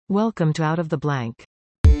Welcome to Out of the Blank.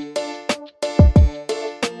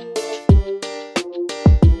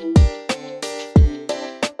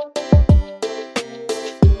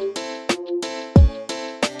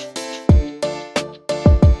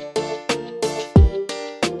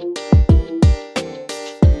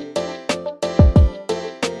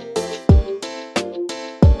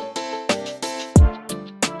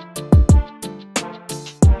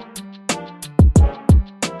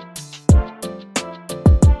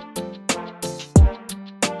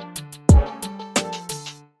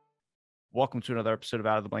 Welcome to another episode of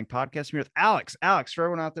Out of the Blank podcast. I'm here with Alex. Alex, for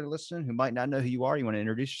everyone out there listening who might not know who you are, you want to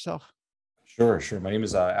introduce yourself? Sure. My name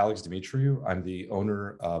is Alex Dimitriu. I'm the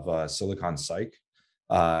owner of Silicon Psych.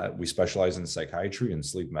 We specialize in psychiatry and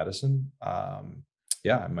sleep medicine.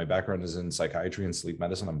 My background is in psychiatry and sleep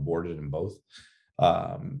medicine. I'm boarded in both.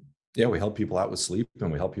 We help people out with sleep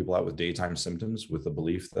and we help people out with daytime symptoms with the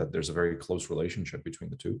belief that there's a very close relationship between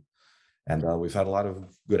the two. And we've had a lot of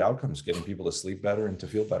good outcomes, getting people to sleep better and to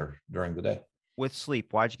feel better during the day. With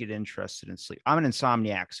sleep, why'd you get interested in sleep? I'm an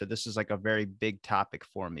insomniac, so this is like a very big topic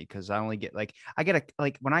for me because I only get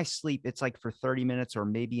when I sleep, it's like for 30 minutes or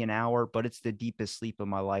maybe an hour, but it's the deepest sleep of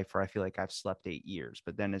my life where I feel like I've slept 8 years.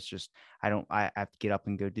 But then it's just I have to get up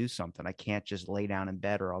and go do something. I can't just lay down in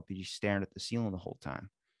bed or I'll be just staring at the ceiling the whole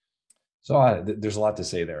time. So there's a lot to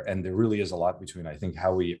say there, and there really is a lot between I think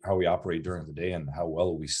how we operate during the day and how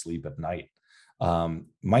well we sleep at night.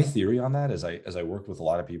 My theory on that, as I work with a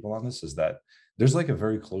lot of people on this, is that there's like a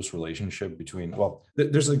very close relationship between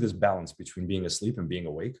there's like this balance between being asleep and being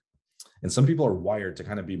awake, and some people are wired to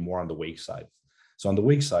kind of be more on the wake side. So on the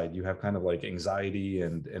wake side, you have kind of like anxiety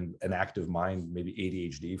and an active mind, maybe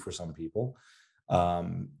ADHD for some people.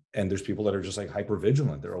 And there's people that are just like hyper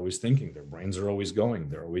vigilant. They're always thinking, their brains are always going.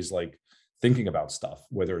 They're always like thinking about stuff,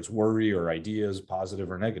 whether it's worry or ideas,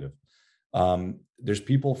 positive or negative. There's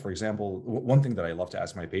people, for example, one thing that I love to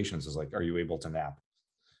ask my patients is like, are you able to nap?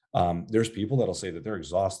 There's people that'll say that they're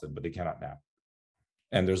exhausted, but they cannot nap.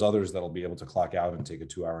 And there's others that'll be able to clock out and take a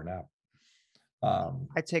 2-hour nap.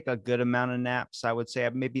 I take a good amount of naps. I would say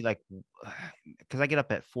maybe like because I get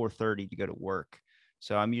up at 4:30 to go to work.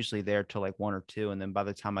 So I'm usually there till like 1 or 2. And then by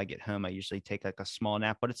the time I get home, I usually take like a small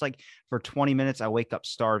nap. But it's like for 20 minutes, I wake up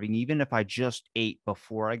starving. Even if I just ate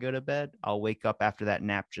before I go to bed, I'll wake up after that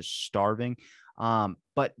nap just starving.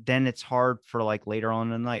 But then it's hard for like later on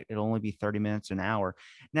in the night. It'll only be 30 minutes, an hour.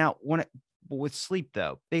 Now, but with sleep,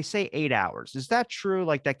 though, they say 8 hours. Is that true?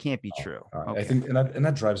 Like that can't be true. I think, and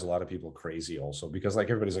that drives a lot of people crazy also, because like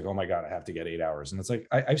everybody's like, oh my God, I have to get 8 hours. And it's like,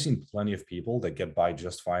 I've seen plenty of people that get by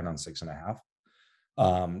just fine on 6.5.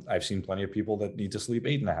 I've seen plenty of people that need to sleep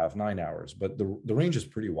 8.5, 9 hours, but the range is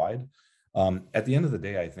pretty wide. At the end of the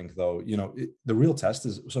day, I think though, the real test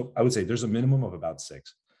is, so I would say there's a minimum of about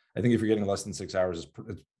 6. I think if you're getting less than 6 hours,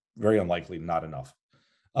 it's very unlikely not enough.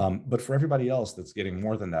 But for everybody else that's getting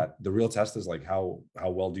more than that, the real test is like, how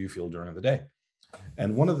well do you feel during the day?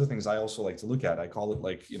 And one of the things I also like to look at, I call it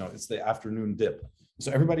like, it's the afternoon dip.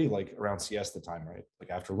 So everybody like around siesta time, right? Like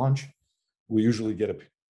after lunch, we usually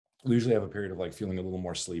have a period of like feeling a little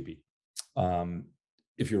more sleepy.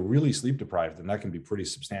 If you're really sleep deprived, then that can be pretty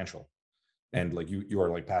substantial. And like you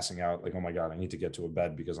are like passing out, like, oh my God, I need to get to a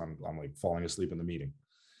bed because I'm like falling asleep in the meeting.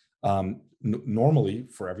 Normally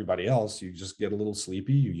for everybody else, you just get a little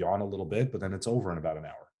sleepy, you yawn a little bit, but then it's over in about an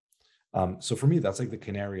hour. So for me, that's like the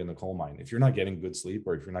canary in the coal mine. If you're not getting good sleep,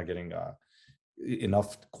 or if you're not getting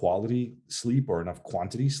enough quality sleep or enough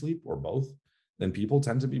quantity sleep or both, then people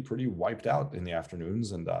tend to be pretty wiped out in the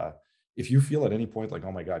afternoons. And if you feel at any point like,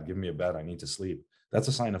 oh my God, give me a bed, I need to sleep, that's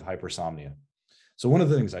a sign of hypersomnia. So one of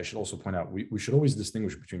the things I should also point out, we should always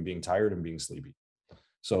distinguish between being tired and being sleepy.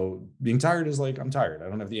 So being tired is like, I'm tired. I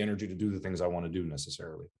don't have the energy to do the things I want to do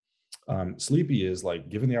necessarily. Sleepy is like,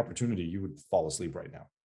 given the opportunity, you would fall asleep right now.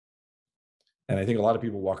 And I think a lot of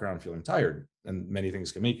people walk around feeling tired, and many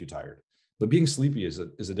things can make you tired. But being sleepy is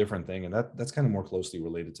a different thing. And that's kind of more closely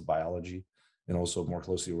related to biology and also more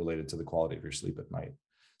closely related to the quality of your sleep at night.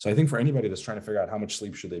 So I think for anybody that's trying to figure out how much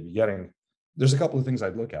sleep should they be getting, there's a couple of things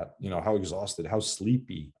I'd look at. How exhausted, how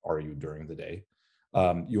sleepy are you during the day?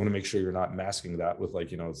 You want to make sure you're not masking that with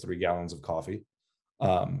 3 gallons of coffee.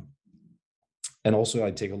 And also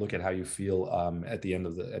I'd take a look at how you feel at the end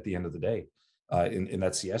of the day, in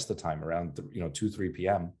that siesta time around 2, 3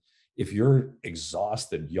 p.m. If you're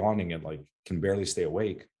exhausted, yawning, and like can barely stay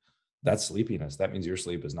awake, that's sleepiness. That means your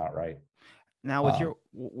sleep is not right. Now,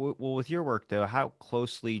 with your work though, how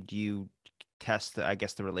closely do you test the, I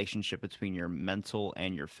guess, the relationship between your mental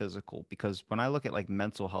and your physical. Because when I look at like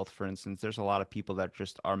mental health, for instance, there's a lot of people that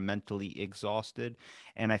just are mentally exhausted,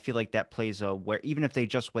 and I feel like that plays a where even if they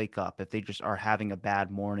just wake up, if they just are having a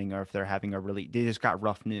bad morning, or if they're having a really they just got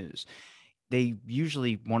rough news, they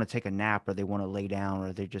usually want to take a nap, or they want to lay down,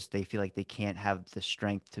 or they feel like they can't have the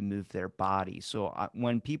strength to move their body. So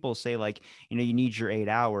when people say like, you need your 8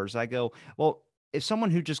 hours, I go, well, if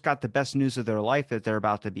someone who just got the best news of their life that they're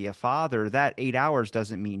about to be a father, that 8 hours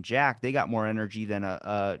doesn't mean jack. They got more energy than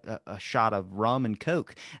a shot of rum and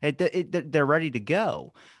coke. They're ready to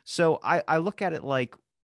go. So I look at it like,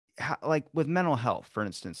 like with mental health, for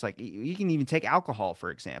instance, like you can even take alcohol,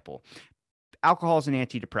 for example. Alcohol is an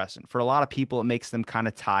antidepressant. For a lot of people, it makes them kind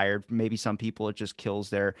of tired. Maybe some people, it just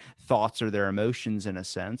kills their thoughts or their emotions in a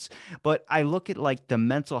sense. But I look at like the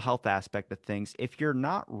mental health aspect of things. If you're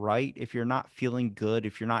not right, if you're not feeling good,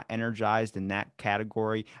 if you're not energized in that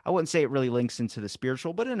category, I wouldn't say it really links into the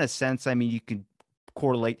spiritual, but in a sense, I mean, you can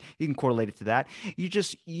correlate it to that.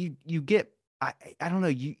 You get I don't know,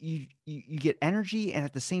 you get energy, and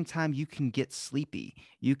at the same time you can get sleepy.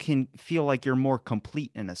 You can feel like you're more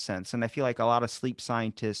complete in a sense. And I feel like a lot of sleep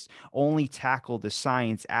scientists only tackle the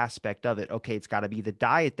science aspect of it. Okay, it's got to be the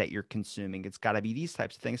diet that you're consuming. It's got to be these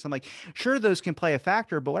types of things. I'm like, sure, those can play a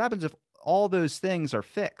factor, but what happens if all those things are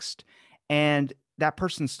fixed and that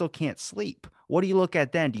person still can't sleep? What do you look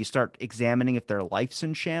at then? Do you start examining if their life's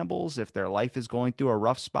in shambles, if their life is going through a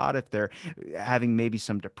rough spot, if they're having maybe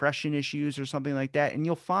some depression issues or something like that? And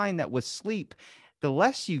you'll find that with sleep, the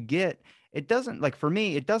less you get, it doesn't, like for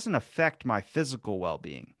me, it doesn't affect my physical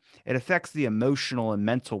well-being. It affects the emotional and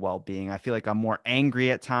mental well-being. I feel like I'm more angry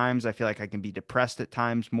at times. I feel like I can be depressed at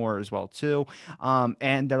times more as well too.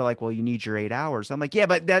 And they're like, "Well, you need your 8 hours." I'm like, "Yeah,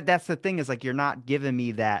 but that's the thing, is like you're not giving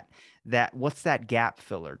me that what's that gap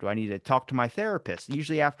filler? Do I need to talk to my therapist?"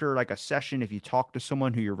 Usually after like a session, if you talk to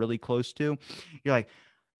someone who you're really close to, you're like,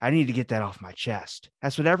 I need to get that off my chest.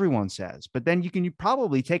 That's what everyone says. But then you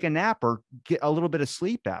probably take a nap or get a little bit of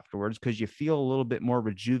sleep afterwards because you feel a little bit more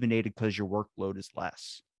rejuvenated because your workload is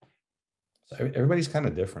less. So everybody's kind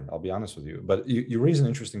of different, I'll be honest with you. But you raise an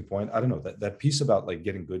interesting point. I don't know, that piece about like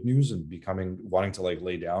getting good news and becoming wanting to like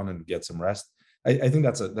lay down and get some rest. I think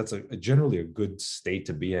that's a generally a good state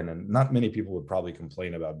to be in. And not many people would probably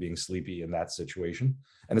complain about being sleepy in that situation.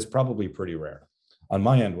 And it's probably pretty rare. On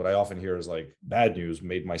my end, what I often hear is like bad news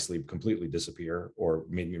made my sleep completely disappear, or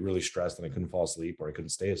made me really stressed and I couldn't fall asleep, or I couldn't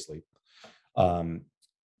stay asleep. Um,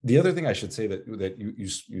 the other thing I should say that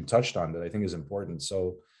you touched on that I think is important.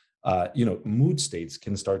 So, mood states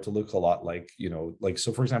can start to look a lot like, like,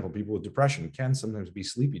 so for example, people with depression can sometimes be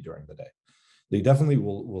sleepy during the day. They definitely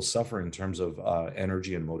will suffer in terms of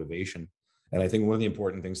energy and motivation. And I think one of the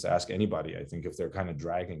important things to ask anybody, I think, if they're kind of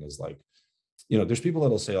dragging, is like, there's people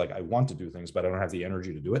that'll say like, I want to do things, but I don't have the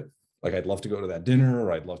energy to do it. Like, I'd love to go to that dinner,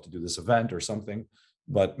 or I'd love to do this event or something,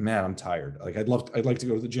 but man, I'm tired. Like, I'd like to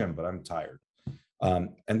go to the gym, but I'm tired.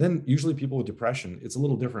 And then usually people with depression, it's a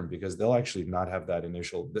little different because they'll actually not have that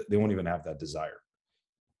initial, they won't even have that desire.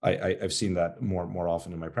 I've seen that more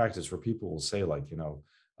often in my practice, where people will say like,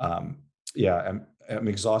 um, yeah, I'm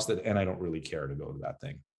exhausted and I don't really care to go to that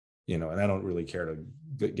thing, and I don't really care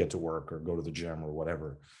to get to work or go to the gym or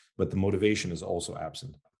whatever, but the motivation is also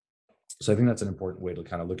absent. So I think that's an important way to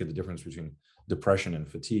kind of look at the difference between depression and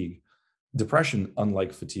fatigue. Depression,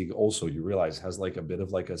 unlike fatigue, also, you realize, has like a bit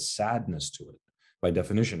of like a sadness to it. By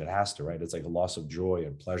definition, it has to, right? It's like a loss of joy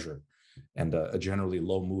and pleasure, and a generally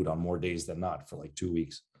low mood on more days than not for like 2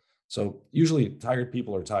 weeks. So usually tired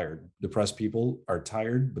people are tired. Depressed people are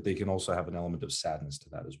tired, but they can also have an element of sadness to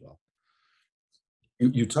that as well.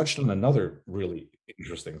 You touched on another really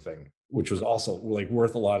interesting thing, which was also like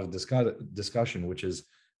worth a lot of discussion, which is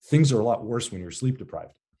things are a lot worse when you're sleep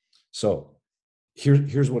deprived. So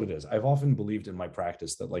here's what it is. I've often believed in my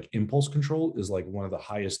practice that like impulse control is like one of the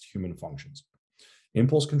highest human functions.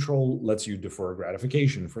 Impulse control lets you defer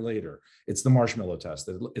gratification for later. It's the marshmallow test.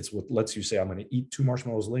 It's what lets you say, I'm going to eat two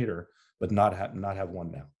marshmallows later, but not have one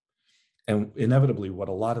now. And inevitably, what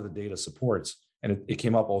a lot of the data supports, and it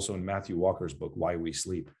came up also in Matthew Walker's book, Why We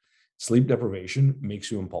Sleep, sleep deprivation makes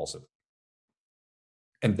you impulsive.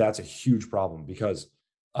 And that's a huge problem because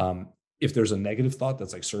if there's a negative thought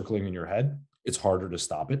that's like circling in your head, it's harder to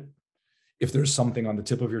stop it. If there's something on the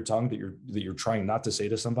tip of your tongue that you're trying not to say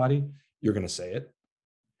to somebody, you're going to say it.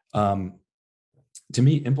 Um, to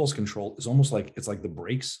me, impulse control is almost like it's like the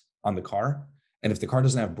brakes on the car. And if the car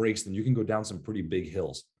doesn't have brakes, then you can go down some pretty big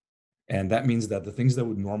hills. And that means that the things that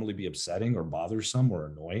would normally be upsetting or bothersome or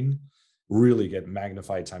annoying really get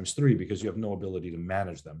magnified times three because you have no ability to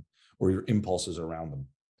manage them, or your impulses around them.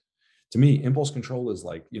 To me, impulse control is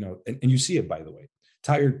like, and you see it, by the way.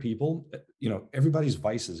 Tired people, everybody's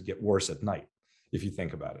vices get worse at night, if you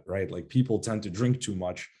think about it, right? Like people tend to drink too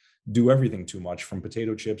much, do everything too much, from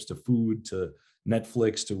potato chips to food to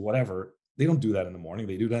Netflix to whatever. They don't do that in the morning,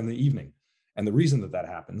 they do that in the evening. And the reason that that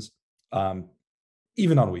happens, um,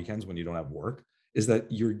 even on weekends when you don't have work, is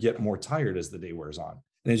that you get more tired as the day wears on.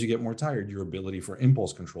 And as you get more tired, your ability for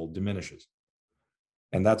impulse control diminishes.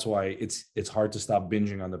 And that's why it's hard to stop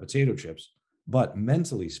binging on the potato chips. But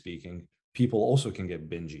mentally speaking, people also can get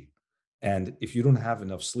bingy. And if you don't have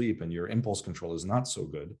enough sleep and your impulse control is not so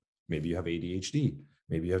good, maybe you have ADHD,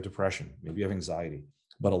 maybe you have depression, maybe you have anxiety.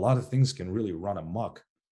 But a lot of things can really run amok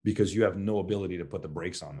because you have no ability to put the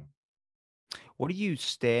brakes on them. What do you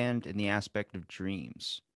stand in the aspect of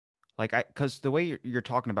dreams? Like, because the way you're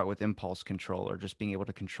talking about with impulse control or just being able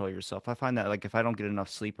to control yourself, I find that like if I don't get enough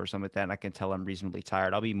sleep or something like that, and I can tell I'm reasonably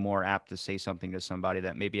tired, I'll be more apt to say something to somebody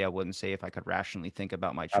that maybe I wouldn't say if I could rationally think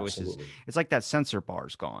about my choices. Absolutely. It's like that sensor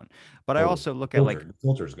bar's gone. But I Totally. also look at like, The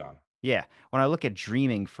filter's gone. yeah, when I look at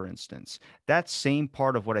dreaming, for instance, that same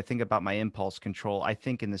part of what I think about my impulse control, I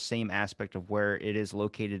think in the same aspect of where it is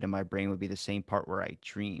located in my brain would be the same part where I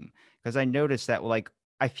dream. Because I notice that, like,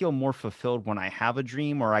 I feel more fulfilled when I have a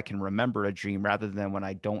dream or I can remember a dream rather than when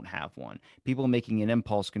I don't have one. People making an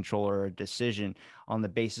impulse control or a decision on the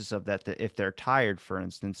basis of that, if they're tired, for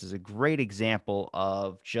instance, is a great example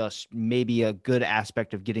of just maybe a good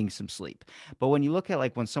aspect of getting some sleep. But when you look at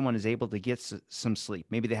like when someone is able to get some sleep,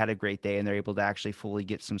 maybe they had a great day and they're able to actually fully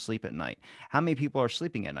get some sleep at night. How many people are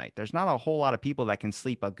sleeping at night? There's not a whole lot of people that can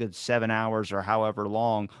sleep a good 7 hours or however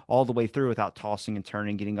long all the way through without tossing and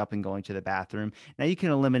turning, getting up and going to the bathroom. Now you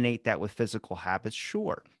can eliminate that with physical habits,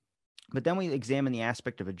 sure. But then we examine the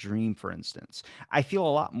aspect of a dream, for instance. I feel a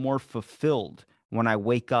lot more fulfilled when I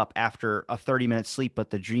wake up after a 30-minute sleep, but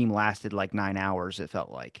the dream lasted like 9 hours, it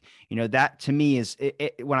felt like. That to me is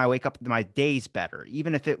when I wake up, my day's better,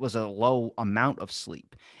 even if it was a low amount of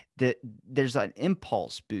sleep. That there's an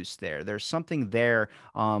impulse boost there. There's something there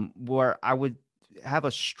where I would have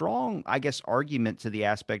a strong, I guess, argument to the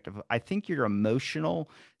aspect of I think your emotional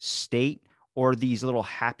state or these little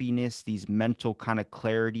happiness, these mental kind of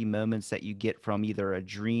clarity moments that you get from either a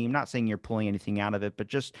dream, not saying you're pulling anything out of it, but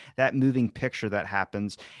just that moving picture that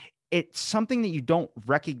happens. It's something that you don't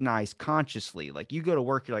recognize consciously. Like you go to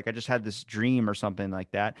work, you're like, I just had this dream or something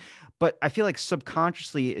like that. But I feel like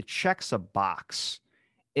subconsciously it checks a box.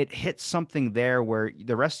 It hits something there where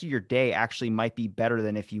the rest of your day actually might be better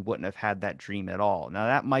than if you wouldn't have had that dream at all. Now,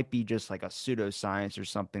 that might be just like a pseudoscience or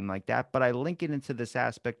something like that, but I link it into this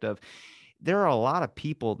aspect of there are a lot of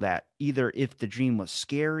people that either if the dream was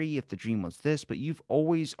scary, if the dream was this, but you've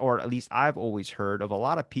always, or at least I've always heard of a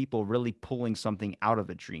lot of people really pulling something out of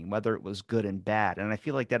a dream, whether it was good and bad. And I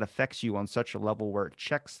feel like that affects you on such a level where it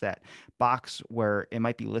checks that box where it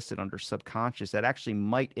might be listed under subconscious that actually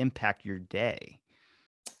might impact your day.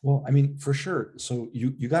 Well, I mean, for sure. So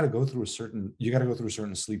you got to go through a certain you got to go through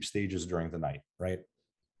certain sleep stages during the night, right?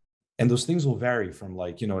 And those things will vary from,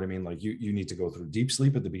 like, you know what I mean? Like you need to go through deep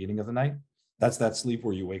sleep at the beginning of the night. That's that sleep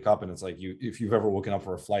where you wake up and it's like if you've ever woken up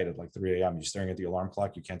for a flight at like 3 a.m., you're staring at the alarm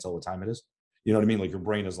clock, you can't tell what time it is. You know what I mean? Like your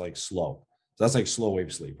brain is like slow. So that's like slow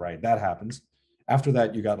wave sleep, right? That happens. After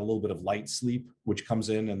that, you got a little bit of light sleep, which comes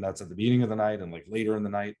in, and that's at the beginning of the night and like later in the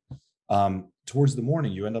night. Towards the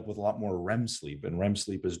morning, you end up with a lot more REM sleep, and REM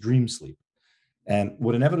sleep is dream sleep. And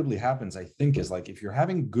what inevitably happens, I think, is like if you're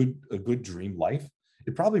having a good dream life,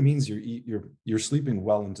 it probably means you're sleeping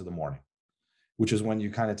well into the morning, which is when you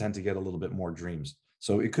kind of tend to get a little bit more dreams.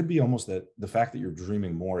 So it could be almost that the fact that you're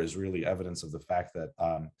dreaming more is really evidence of the fact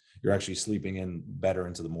that you're actually sleeping in better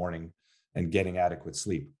into the morning and getting adequate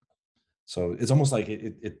sleep. So it's almost like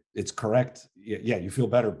it's correct. Yeah, you feel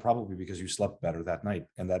better probably because you slept better that night,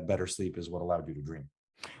 and that better sleep is what allowed you to dream.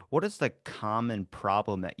 What is the common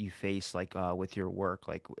problem that you face, like, with your work?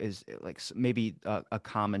 Like, is it like maybe a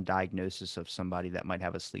common diagnosis of somebody that might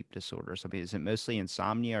have a sleep disorder or something? Is it mostly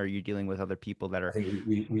insomnia, or are you dealing with other people that I are? think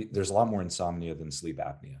we there's a lot more insomnia than sleep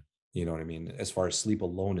apnea. You know what I mean? As far as sleep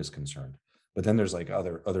alone is concerned. But then there's like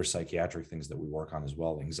other psychiatric things that we work on as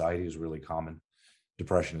well. Anxiety is really common.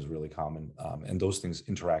 Depression is really common, and those things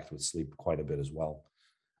interact with sleep quite a bit as well.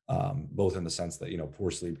 Both in the sense that poor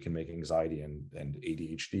sleep can make anxiety and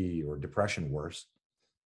ADHD or depression worse.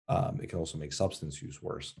 It can also make substance use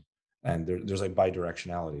worse. And there's like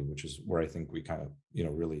bidirectionality, which is where I think we kind of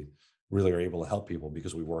really are able to help people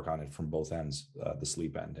because we work on it from both ends, the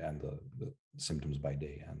sleep end and the symptoms by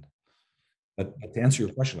day end. But to answer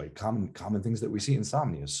your question, like common things that we see,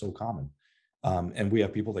 insomnia is so common. And we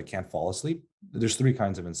have people that can't fall asleep. There's three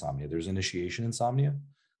kinds of insomnia. There's initiation insomnia,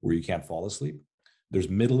 where you can't fall asleep. There's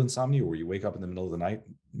middle insomnia where you wake up in the middle of the night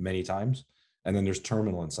many times. And then there's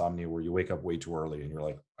terminal insomnia where you wake up way too early and you're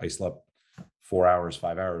like, I slept 4 hours,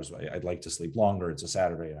 5 hours. I'd like to sleep longer. It's a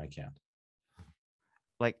Saturday and I can't.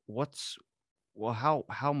 Like,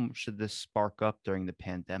 how should this spark up during the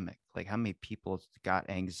pandemic? Like, how many people got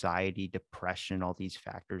anxiety, depression, all these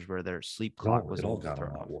factors where their sleep clock was It all able to got a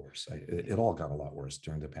turn lot off? worse. It all got a lot worse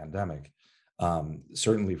during the pandemic.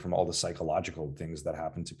 Certainly from all the psychological things that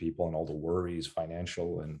happened to people and all the worries,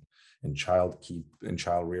 financial and child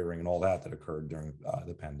rearing and all that that occurred during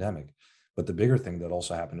the pandemic. But the bigger thing that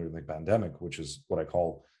also happened during the pandemic, which is what I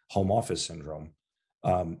call home office syndrome,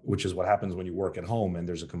 which is what happens when you work at home and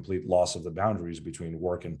there's a complete loss of the boundaries between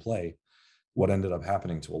work and play. What ended up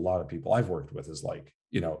happening to a lot of people I've worked with is like,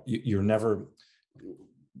 you're never,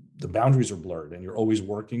 the boundaries are blurred and you're always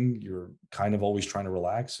working. You're kind of always trying to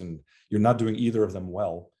relax and you're not doing either of them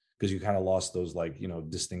well because you kind of lost those like,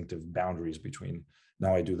 distinctive boundaries between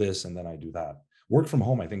now I do this and then I do that. Work from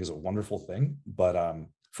home, I think, is a wonderful thing. But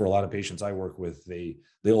for a lot of patients I work with, they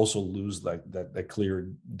also lose that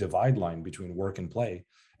clear divide line between work and play.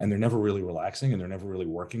 And they're never really relaxing and they're never really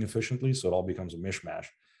working efficiently. So it all becomes a mishmash.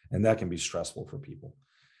 And that can be stressful for people.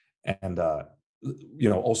 And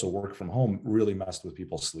also work from home really messed with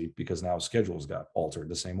people's sleep because now schedules got altered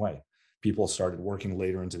the same way. People started working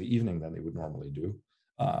later into the evening than they would normally do.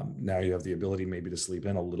 Now you have the ability maybe to sleep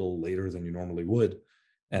in a little later than you normally would.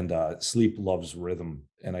 And sleep loves rhythm.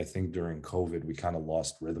 And I think during COVID, we kind of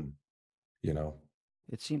lost rhythm, you know?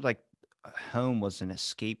 It seemed like home was an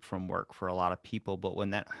escape from work for a lot of people, but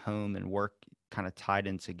when that home and work kind of tied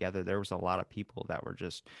in together, there was a lot of people that were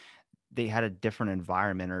just they had a different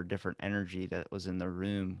environment or a different energy that was in the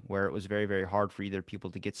room where it was very, very hard for either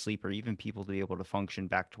people to get sleep or even people to be able to function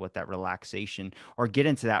back to what that relaxation or get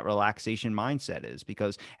into that relaxation mindset is.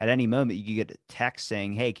 Because at any moment you could get a text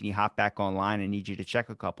saying, "Hey, can you hop back online? I need you to check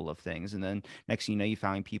a couple of things." And then next thing you know, you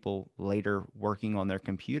find people later working on their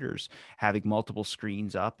computers, having multiple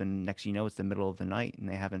screens up. And next thing you know, it's the middle of the night and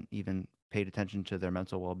they haven't even paid attention to their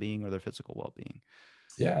mental well being or their physical well being.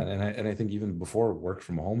 Yeah, and I think even before work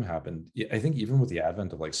from home happened, I think even with the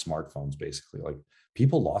advent of like smartphones, basically, like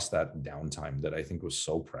people lost that downtime that I think was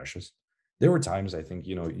so precious. There were times I think,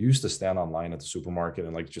 you used to stand online at the supermarket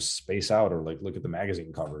and like just space out or like look at the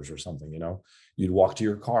magazine covers or something. You'd walk to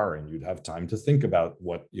your car and you'd have time to think about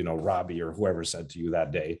what, Robbie or whoever said to you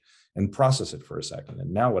that day and process it for a second.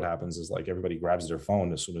 And now what happens is like everybody grabs their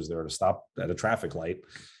phone as soon as they're at a stop at a traffic light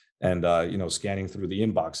and scanning through the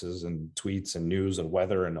inboxes and tweets and news and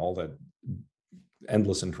weather and all that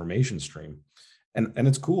endless information stream. And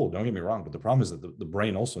it's cool, don't get me wrong, but the problem is that the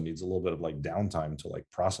brain also needs a little bit of like downtime to like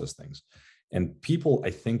process things. And people,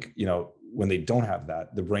 I think, when they don't have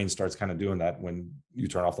that, the brain starts kind of doing that when you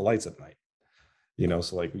turn off the lights at night.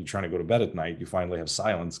 So like you're trying to go to bed at night, you finally have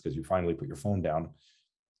silence because you finally put your phone down.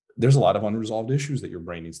 There's a lot of unresolved issues that your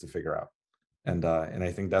brain needs to figure out. And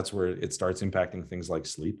I think that's where it starts impacting things like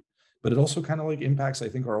sleep, but it also kind of like impacts, I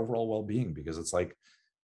think, our overall well-being because it's like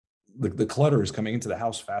the clutter is coming into the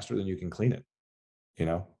house faster than you can clean it, you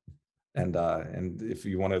know and if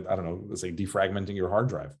you want to, I don't know, let's say defragmenting your hard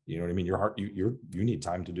drive, you know what I mean, your heart you need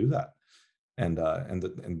time to do that. And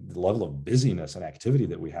the level of busyness and activity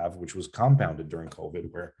that we have, which was compounded during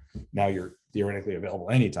COVID, where now you're theoretically available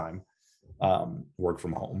anytime, work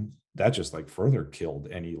from home, that just like further killed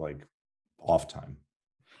any like off time.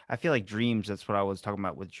 I feel like dreams, that's what I was talking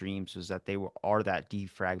about with dreams, is that are that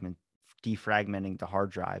defragmenting the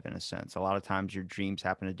hard drive in a sense. A lot of times your dreams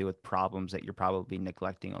happen to do with problems that you're probably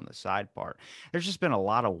neglecting on the side part. There's just been a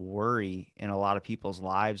lot of worry in a lot of people's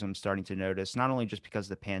lives. I'm starting to notice, not only just because of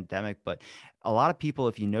the pandemic, but a lot of people,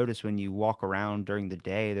 if you notice when you walk around during the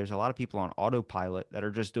day, there's a lot of people on autopilot that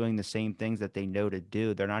are just doing the same things that they know to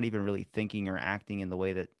do. They're not even really thinking or acting in the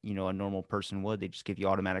way that, a normal person would. They just give you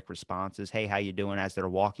automatic responses. Hey, how you doing? As they're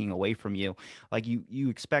walking away from you. Like you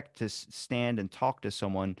expect to stand and talk to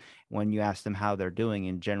someone when you ask them how they're doing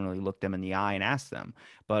and generally look them in the eye and ask them.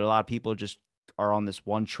 But a lot of people just are on this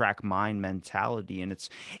one track mind mentality, and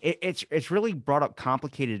it's really brought up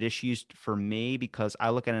complicated issues for me because I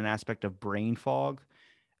look at an aspect of brain fog.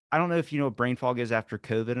 I don't know if you know what brain fog is after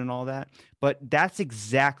COVID and all that, but that's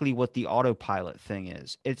exactly what the autopilot thing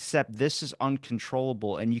is. Except this is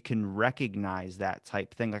uncontrollable and you can recognize that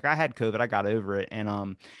type thing. Like I had COVID, I got over it, and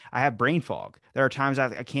I have brain fog. There are times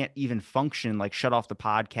I can't even function, like shut off the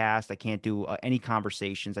podcast. I can't do any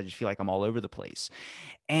conversations. I just feel like I'm all over the place.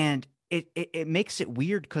 And it makes it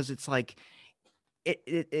weird because it's like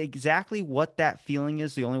exactly what that feeling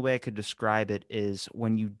is. The only way I could describe it is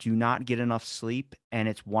when you do not get enough sleep and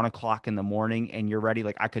it's 1 o'clock in the morning and you're ready.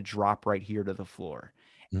 Like I could drop right here to the floor.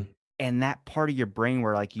 Mhm. and that part of your brain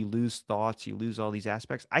where like you lose thoughts, you lose all these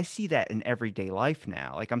aspects. I see that in everyday life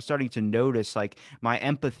now. Like I'm starting to notice like my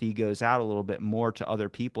empathy goes out a little bit more to other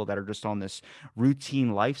people that are just on this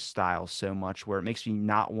routine lifestyle so much where it makes me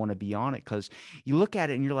not want to be on it, because you look at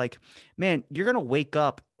it and you're like, man, you're going to wake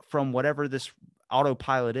up from whatever this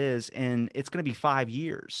autopilot is and it's going to be 5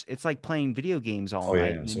 years. It's like playing video games all Oh yeah, night.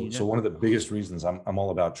 yeah. And then So one of the biggest reasons I'm all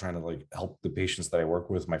about trying to like help the patients that I work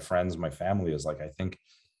with, my friends, my family, is like I think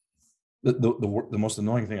the most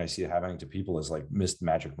annoying thing I see happening to people is like missed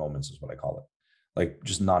magic moments is what I call it, like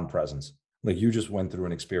just non-presence. Like you just went through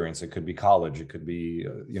an experience. It could be college, it could be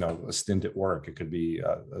a stint at work, it could be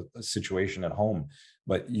a situation at home,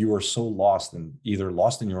 but you are so lost and either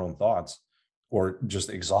lost in your own thoughts or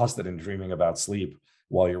just exhausted and dreaming about sleep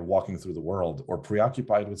while you're walking through the world or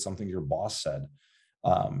preoccupied with something your boss said,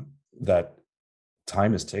 that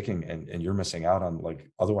time is ticking and you're missing out on like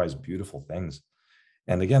otherwise beautiful things.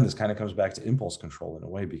 And again, this kind of comes back to impulse control in a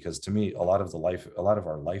way, because to me, a lot of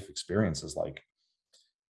our life experience is like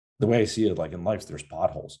the way I see it, like in life, there's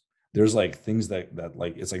potholes. There's like things that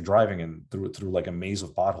like it's like driving in through like a maze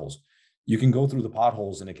of potholes. You can go through the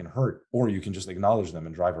potholes and it can hurt, or you can just acknowledge them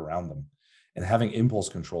and drive around them. And having impulse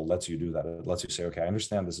control lets you do that. It lets you say, okay, I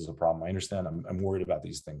understand this is a problem. I understand I'm worried about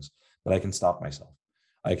these things, but I can stop myself.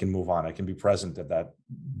 I can move on. I can be present at that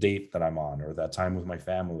date that I'm on, or that time with my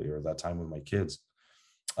family, or that time with my kids.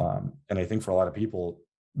 And I think for a lot of people,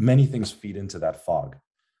 many things feed into that fog.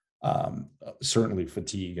 Certainly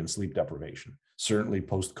fatigue and sleep deprivation. Certainly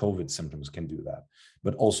post-COVID symptoms can do that,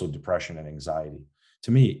 but also depression and anxiety.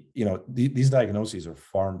 To me, these diagnoses are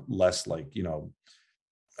far less like,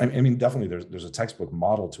 I mean, definitely there's a textbook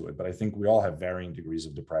model to it, but I think we all have varying degrees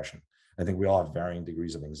of depression. I think we all have varying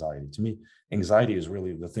degrees of anxiety. To me, anxiety is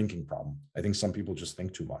really the thinking problem. I think some people just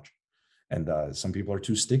think too much, and some people are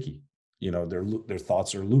too sticky. Their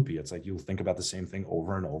thoughts are loopy. It's like you'll think about the same thing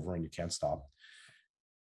over and over, and you can't stop.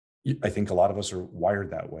 I think a lot of us are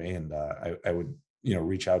wired that way, and I would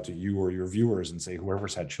reach out to you or your viewers and say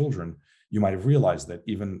whoever's had children, you might have realized that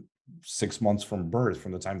even 6 months from birth,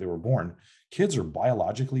 from the time they were born, kids are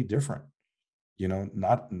biologically different.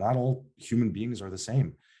 Not all human beings are the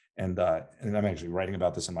same, and I'm actually writing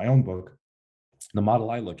about this in my own book. The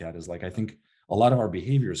model I look at is like I think a lot of our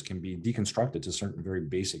behaviors can be deconstructed to certain very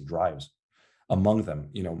basic drives. Among them,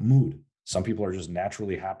 mood. Some people are just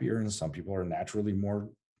naturally happier, and some people are naturally more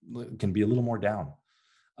can be a little more down.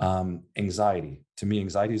 Anxiety. To me,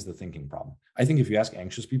 anxiety is the thinking problem. I think if you ask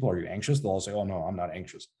anxious people, "Are you anxious?" They'll all say, "Oh no, I'm not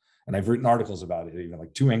anxious." And I've written articles about it, even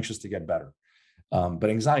like too anxious to get better. But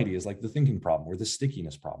anxiety is like the thinking problem or the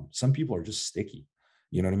stickiness problem. Some people are just sticky.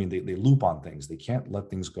 You know what I mean? They loop on things. They can't let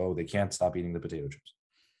things go. They can't stop eating the potato chips.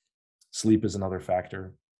 Sleep is another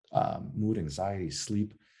factor. Mood, anxiety,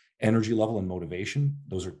 sleep, energy level, and motivation.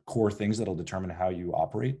 Those are core things that'll determine how you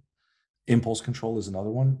operate. Impulse control is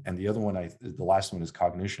another one. And the other one, the last one is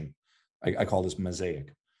cognition. I call this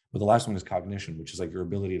mosaic. But the last one is cognition, which is like your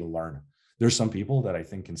ability to learn. There's some people that I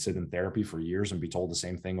think can sit in therapy for years and be told the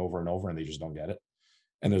same thing over and over, and they just don't get it.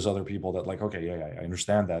 And there's other people that like, okay, yeah, I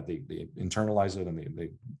understand that. They internalize it and they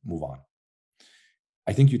move on.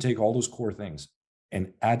 I think you take all those core things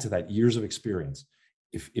and add to that years of experience.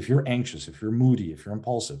 If you're anxious, if you're moody, if you're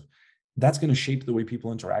impulsive, that's going to shape the way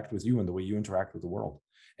people interact with you and the way you interact with the world.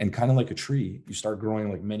 And kind of like a tree, you start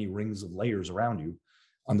growing like many rings of layers around you.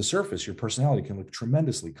 On the surface, your personality can look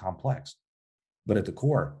tremendously complex. But at the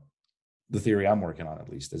core, the theory I'm working on at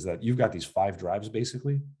least is that you've got these 5 drives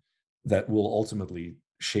basically that will ultimately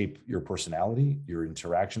shape your personality, your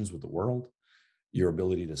interactions with the world, your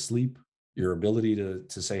ability to sleep, your ability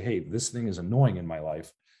to say, hey, this thing is annoying in my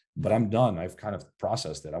life, but I'm done. I've kind of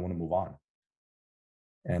processed it. I want to move on.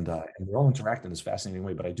 And they're all interact in this fascinating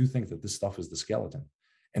way. But I do think that this stuff is the skeleton.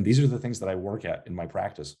 And these are the things that I work at in my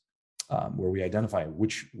practice, where we identify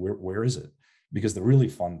where is it? Because the really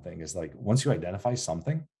fun thing is like once you identify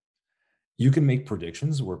something, you can make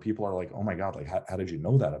predictions where people are like, oh my God, like how did you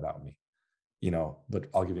know that about me? But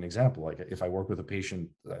I'll give you an example. Like if I work with a patient,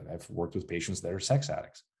 I've worked with patients that are sex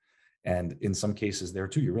addicts. And in some cases there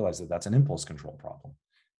too, you realize that that's an impulse control problem.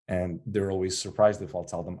 And they're always surprised if I'll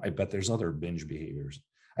tell them, I bet there's other binge behaviors.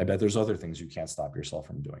 I bet there's other things you can't stop yourself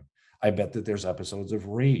from doing. I bet that there's episodes of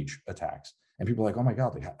rage attacks. And people are like, oh my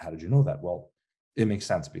God, like, how did you know that? Well, it makes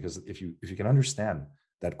sense because if you can understand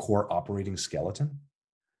that core operating skeleton,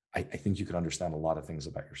 I think you can understand a lot of things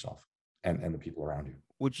about yourself and the people around you.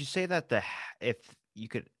 Would you say that if you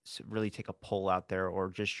could really take a poll out there, or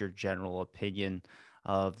just your general opinion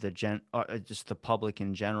of just the public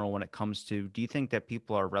in general when it comes to, do you think that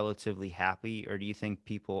people are relatively happy, or do you think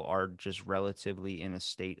people are just relatively in a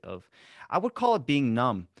state of, I would call it being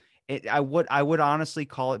numb? I would honestly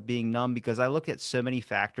call it being numb because I look at so many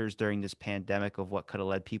factors during this pandemic of what could have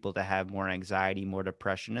led people to have more anxiety, more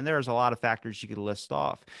depression, and there's a lot of factors you could list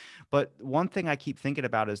off. But one thing I keep thinking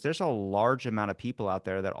about is there's a large amount of people out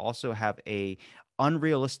there that also have a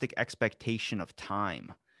unrealistic expectation of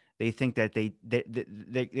time. They think that they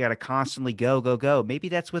got to constantly go, go, go. Maybe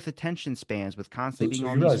that's with attention spans, with constantly So, being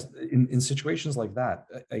so on you these. realize in situations like that,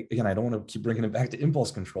 again, I don't want to keep bringing it back to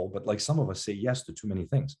impulse control, but like some of us say yes to too many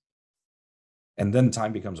things, and then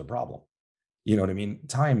time becomes a problem. You know what I mean?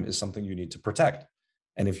 Time is something you need to protect.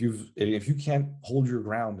 And if you can't hold your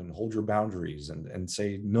ground and hold your boundaries and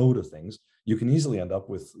say no to things, you can easily end up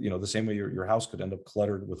with, the same way your house could end up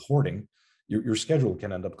cluttered with hoarding, your schedule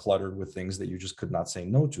can end up cluttered with things that you just could not say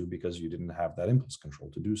no to because you didn't have that impulse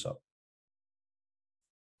control to do so.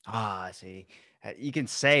 Ah, I see. You can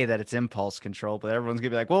say that it's impulse control, but everyone's gonna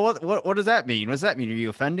be like, "Well, what does that mean? What does that mean? Are you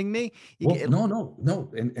offending me?" You Well, get, no, no,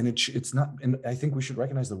 no, and it's not. And I think we should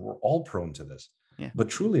recognize that we're all prone to this. yeah. But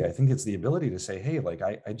truly, I think it's the ability to say, "Hey, like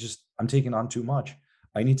I'm taking on too much.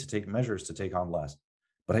 I need to take measures to take on less."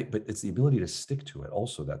 But it's the ability to stick to it.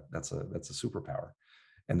 Also, that's a superpower.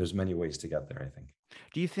 And there's many ways to get there, I think.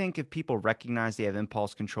 Do you think if people recognize they have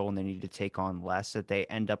impulse control and they need to take on less, that they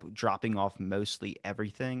end up dropping off mostly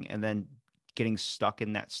everything and then getting stuck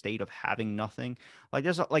in that state of having nothing? Like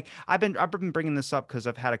I've been bringing this up because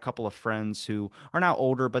I've had a couple of friends who are now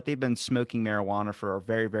older, but they've been smoking marijuana for a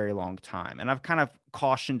very, very long time, and I've kind of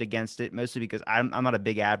cautioned against it mostly because I'm not a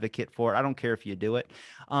big advocate for it. I don't care if you do it,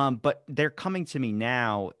 but they're coming to me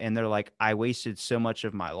now and they're like, I wasted so much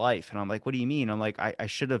of my life, and I'm like, what do you mean? I'm like, I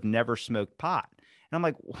should have never smoked pot. And I'm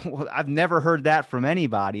like, well, I've never heard that from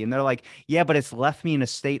anybody. And they're like, yeah, but it's left me in a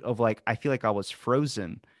state of like, I feel like I was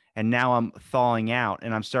frozen and now I'm thawing out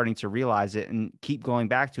and I'm starting to realize it and keep going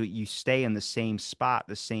back to it. You stay in the same spot,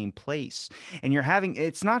 the same place. And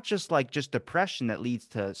it's not just depression that leads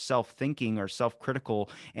to self-thinking or self-critical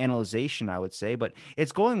analyzation, I would say, but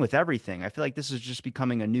it's going with everything. I feel like this is just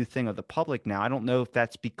becoming a new thing of the public now. I don't know if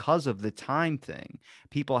that's because of the time thing,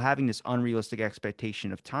 people having this unrealistic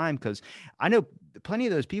expectation of time, because I know plenty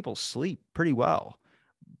of those people sleep pretty well.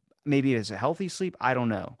 Maybe it's a healthy sleep, I don't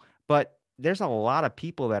know. But there's a lot of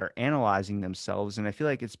people that are analyzing themselves, and I feel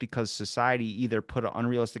like it's because society either put an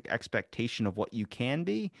unrealistic expectation of what you can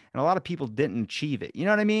be, and a lot of people didn't achieve it. You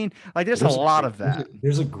know what I mean? Like there's a lot of that.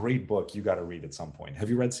 There's a great book you got to read at some point. Have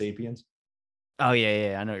you read *Sapiens*? Oh yeah,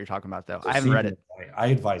 yeah, I know what you're talking about though. So I haven't read *Sapiens*, it. I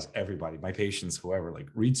advise everybody, my patients, whoever, like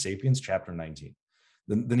read *Sapiens* chapter 19.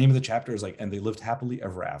 The name of the chapter is like, and they lived happily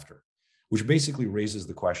ever after, which basically raises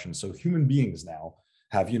the question. So human beings now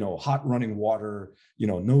have, hot running water,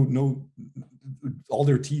 no, all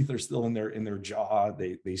their teeth are still in their jaw.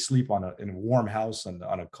 They sleep in a warm house and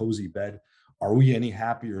on a cozy bed. Are we any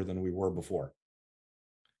happier than we were before?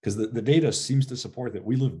 Because the data seems to support that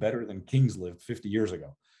we live better than kings lived 50 years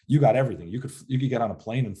ago. You got everything. You could get on a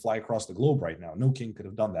plane and fly across the globe right now. No king could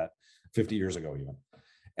have done that 50 years ago, even.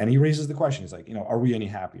 And he raises the question. He's like, are we any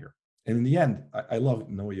happier? And in the end, I love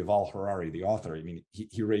Noah Yuval Harari, the author. I mean,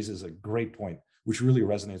 he raises a great point, which really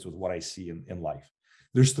resonates with what I see in life.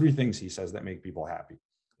 There's three things he says that make people happy.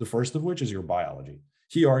 The first of which is your biology.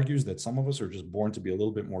 He argues that some of us are just born to be a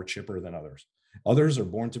little bit more chipper than others. Others are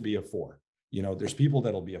born to be a four. There's people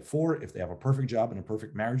that'll be a four if they have a perfect job and a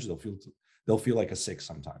perfect marriage. They'll feel like a six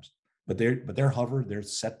sometimes. But their hover, their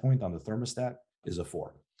set point on the thermostat is a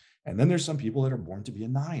four. And then there's some people that are born to be a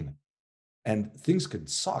nine, and things could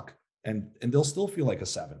suck, and they'll still feel like a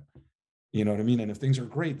seven. You know what I mean? And if things are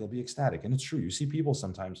great, they'll be ecstatic. And it's true. You see people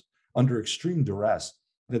sometimes under extreme duress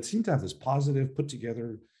that seem to have this positive, put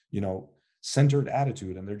together, centered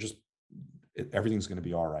attitude, and they're just everything's going to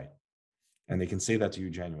be all right. And they can say that to you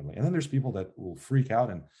genuinely. And then there's people that will freak out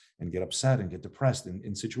and get upset and get depressed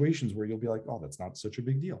in situations where you'll be like, oh, that's not such a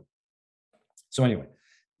big deal. So anyway,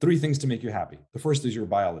 three things to make you happy. The first is your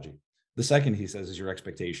biology. The second, he says, is your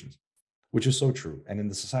expectations, which is so true. And in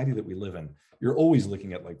the society that we live in, you're always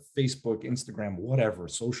looking at like Facebook, Instagram, whatever,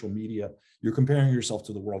 social media. You're comparing yourself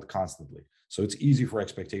to the world constantly. So it's easy for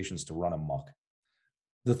expectations to run amok.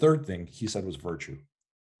 The third thing he said was virtue.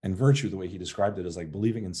 And virtue, the way he described it, is like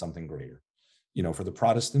believing in something greater. For the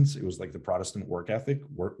Protestants, it was like the Protestant work ethic: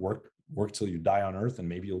 work till you die on earth, and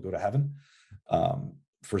maybe you'll go to heaven.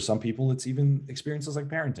 For some people, it's even experiences like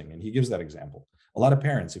parenting, and he gives that example. A lot of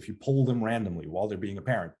parents, if you poll them randomly while they're being a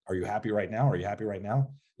parent, are you happy right now? Are you happy right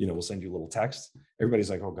now? We'll send you little texts. Everybody's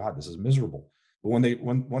like, oh God, this is miserable. But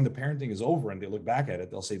when the parenting is over and they look back at it,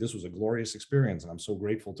 they'll say, this was a glorious experience, and I'm so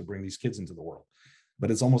grateful to bring these kids into the world. But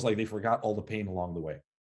it's almost like they forgot all the pain along the way.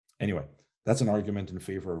 Anyway, that's an argument in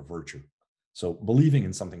favor of virtue. So believing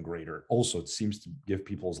in something greater also seems to give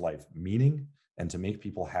people's life meaning and to make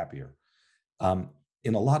people happier. Um,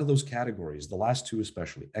 in a lot of those categories, the last two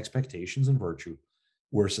especially, expectations and virtue,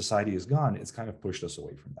 where society has gone, it's kind of pushed us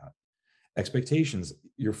away from that. Expectations,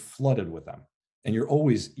 you're flooded with them, and you're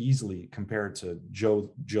always easily compared to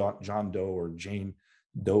John Doe or Jane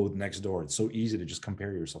Doe next door. It's so easy to just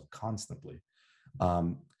compare yourself constantly.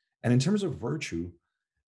 Um, and in terms of virtue,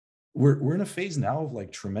 we're in a phase now of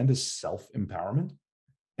like tremendous self empowerment,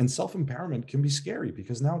 and self empowerment can be scary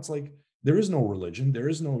because now it's like there is no religion, there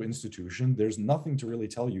is no institution, there's nothing to really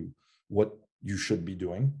tell you what you should be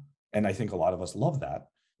doing. And I think a lot of us love that.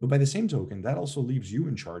 But by the same token, that also leaves you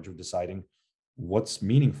in charge of deciding what's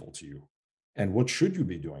meaningful to you and what should you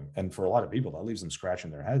be doing. And for a lot of people, that leaves them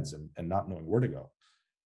scratching their heads and not knowing where to go.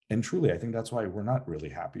 And truly, I think that's why we're not really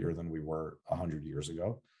happier than we were 100 years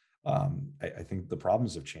ago. I think the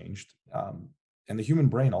problems have changed. And the human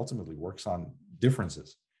brain ultimately works on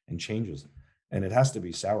differences and changes. And it has to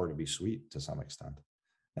be sour to be sweet to some extent.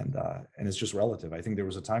 And it's just relative. I think there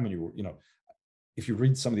was a time when you were, if you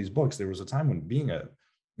read some of these books, there was a time when being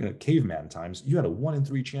caveman times, you had a 1 in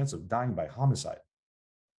 3 chance of dying by homicide.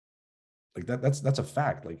 Like that's a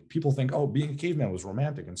fact. Like people think, oh, being a caveman was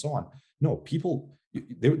romantic and so on. No, people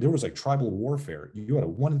there was like tribal warfare. You had a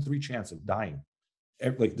 1 in 3 chance of dying.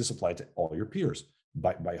 Like this applied to all your peers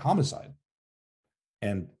by homicide.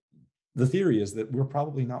 And the theory is that we're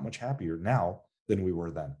probably not much happier now than we were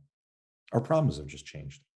then. Our problems have just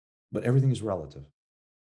changed, but everything is relative.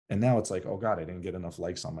 And now it's like, oh God, I didn't get enough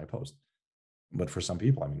likes on my post. But for some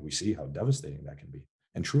people, I mean, we see how devastating that can be.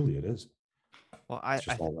 And truly it is. Well, It's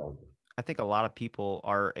just all relative. I think a lot of people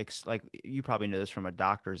are like you probably know this from a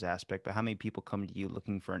doctor's aspect, but how many people come to you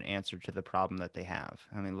looking for an answer to the problem that they have?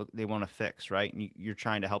 I mean, look, they want to fix, right? And you're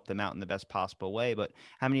trying to help them out in the best possible way, but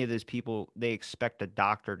how many of those people they expect a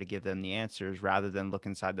doctor to give them the answers rather than look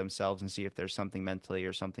inside themselves and see if there's something mentally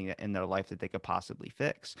or something in their life that they could possibly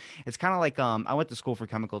fix? It's kind of like I went to school for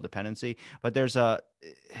chemical dependency, but there's a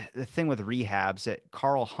the thing with rehabs that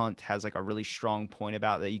Carl Hunt has like a really strong point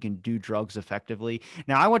about that you can do drugs effectively.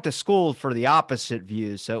 Now, I went to school for the opposite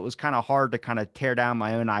views, so it was kind of hard to kind of tear down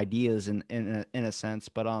my own ideas in a sense,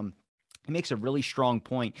 but he makes a really strong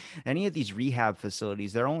point. Any of these rehab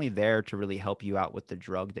facilities, they're only there to really help you out with the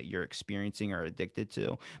drug that you're experiencing or addicted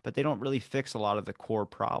to, but they don't really fix a lot of the core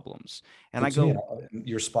problems. And I To me, go,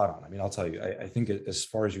 you're spot on. I mean, I'll tell you, I think as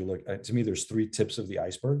far as you look, to me, there's three tips of the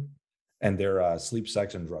iceberg, and they're sleep,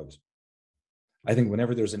 sex, and drugs. I think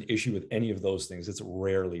whenever there's an issue with any of those things, it's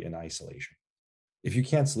rarely in isolation. If you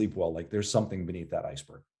can't sleep well, like there's something beneath that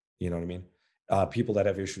iceberg. You know what I mean? People that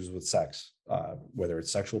have issues with sex, whether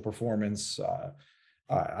it's sexual performance,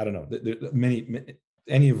 I don't know,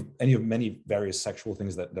 any of many various sexual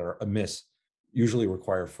things that are amiss usually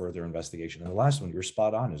require further investigation. And the last one, you're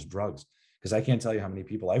spot on, is drugs. Because I can't tell you how many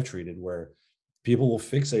people I've treated where people will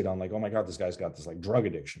fixate on like, oh my God, this guy's got this like drug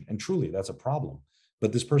addiction. And truly that's a problem.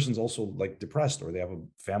 But this person's also like depressed or they have a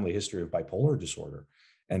family history of bipolar disorder.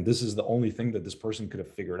 And this is the only thing that this person could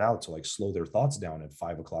have figured out to like slow their thoughts down at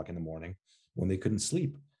 5 o'clock in the morning when they couldn't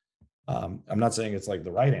sleep. I'm not saying it's like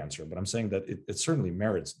the right answer, but I'm saying that it certainly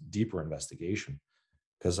merits deeper investigation.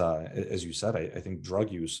 Because as you said, I think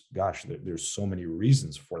drug use, gosh, there's so many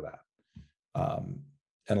reasons for that.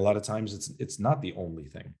 And a lot of times it's not the only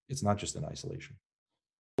thing. It's not just in isolation.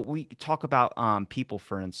 we talk about people,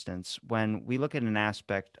 for instance, when we look at an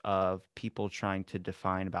aspect of people trying to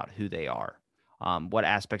define about who they are, what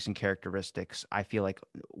aspects and characteristics I feel like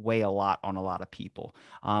weigh a lot on a lot of people.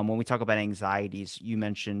 When we talk about anxieties, you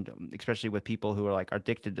mentioned, especially with people who are like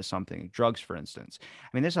addicted to something, drugs, for instance. I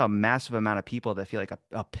mean, there's a massive amount of people that feel like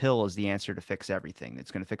a pill is the answer to fix everything. It's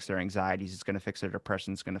going to fix their anxieties. It's going to fix their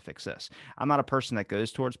depression. It's going to fix this. I'm not a person that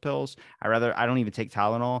goes towards pills. I don't even take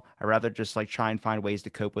Tylenol. I rather just like try and find ways to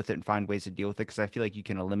cope with it and find ways to deal with it because I feel like you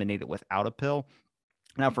can eliminate it without a pill.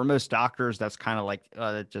 Now, for most doctors, that's kind of like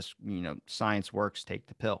just science works. Take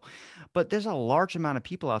the pill, but there's a large amount of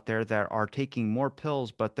people out there that are taking more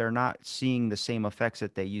pills, but they're not seeing the same effects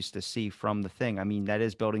that they used to see from the thing. I mean, that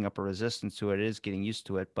is building up a resistance to it. It is getting used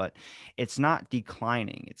to it, but it's not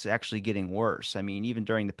declining. It's actually getting worse. I mean, even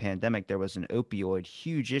during the pandemic, there was an opioid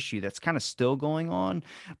huge issue that's kind of still going on,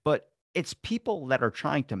 but it's people that are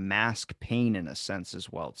trying to mask pain in a sense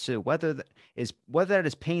as well too. Whether that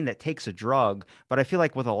is pain that takes a drug, but I feel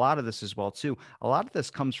like with a lot of this as well too, a lot of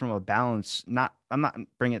this comes from a balance. Not I'm not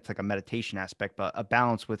bringing it to like a meditation aspect, but a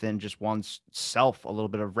balance within just one's self. A little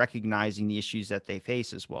bit of recognizing the issues that they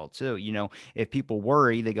face as well too. If people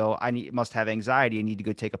worry, they go, must have anxiety. I need to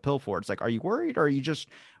go take a pill for it. It's like, are you worried or are you just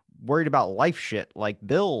worried about life shit like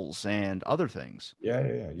bills and other things.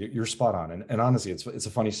 Yeah. You're spot on. And honestly, it's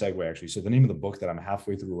a funny segue actually. So the name of the book that I'm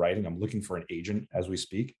halfway through writing, I'm looking for an agent as we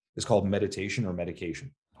speak, is called Meditation or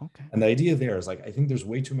Medication. Okay. And the idea there is like, I think there's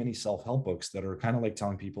way too many self-help books that are kind of like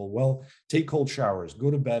telling people, well, take cold showers, go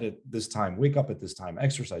to bed at this time, wake up at this time,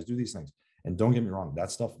 exercise, do these things. And don't get me wrong, that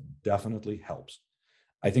stuff definitely helps.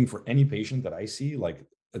 I think for any patient that I see, like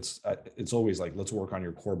it's always like, let's work on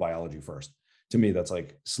your core biology first. To me, that's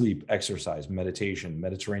like sleep, exercise, meditation,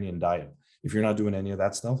 Mediterranean diet. If you're not doing any of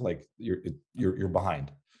that stuff, like you're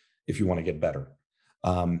behind if you want to get better.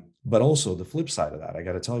 But also the flip side of that, I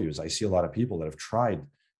got to tell you, is I see a lot of people that have tried.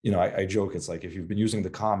 I joke, it's like if you've been using the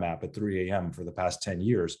Calm app at 3 a.m. for the past 10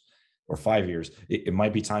 years or 5 years, it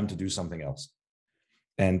might be time to do something else.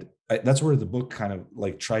 And that's where the book kind of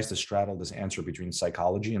like tries to straddle this answer between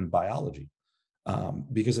psychology and biology.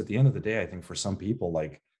 Because at the end of the day, I think for some people,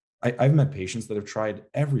 like I've met patients that have tried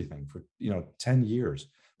everything for 10 years,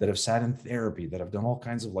 that have sat in therapy, that have done all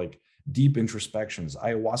kinds of like deep introspections,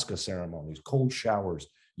 ayahuasca ceremonies, cold showers,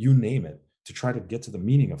 you name it, to try to get to the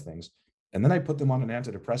meaning of things. And then I put them on an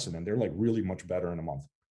antidepressant and they're like really much better in a month.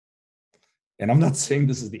 And I'm not saying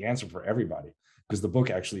this is the answer for everybody, because the book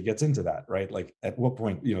actually gets into that, right? Like at what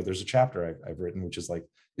point, there's a chapter I've written, which is like,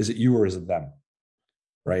 is it you or is it them?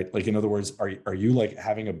 Right? Like, in other words, are you like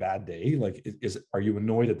having a bad day? Like, are you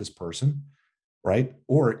annoyed at this person? Right?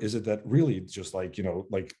 Or is it that really just like,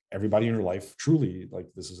 like everybody in your life truly like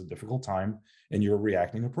this is a difficult time and you're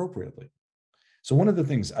reacting appropriately? So one of the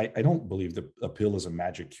things I don't believe that a pill is a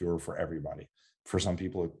magic cure for everybody. For some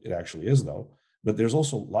people, it actually is, though. But there's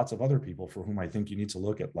also lots of other people for whom I think you need to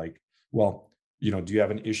look at, like, well, do you have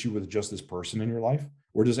an issue with just this person in your life?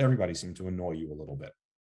 Or does everybody seem to annoy you a little bit?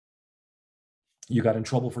 You got in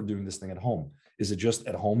trouble for doing this thing at home. Is it just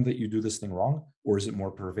at home that you do this thing wrong? Or is it more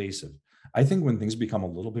pervasive? I think when things become a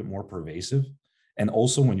little bit more pervasive, and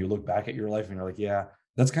also when you look back at your life and you're like, yeah,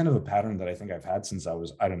 that's kind of a pattern that I think I've had since I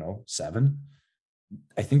was, I don't know, 7.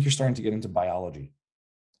 I think you're starting to get into biology.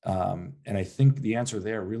 And I think the answer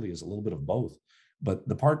there really is a little bit of both. But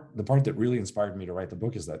the part that really inspired me to write the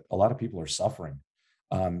book is that a lot of people are suffering,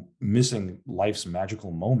 missing life's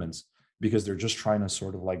magical moments because they're just trying to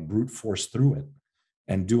sort of like brute force through it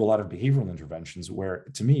and do a lot of behavioral interventions where,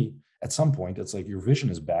 to me, at some point, it's like your vision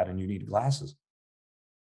is bad and you need glasses.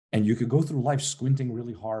 And you could go through life squinting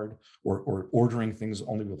really hard, or ordering things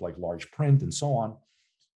only with like large print and so on.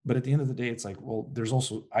 But at the end of the day, it's like, well, there's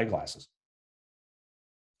also eyeglasses,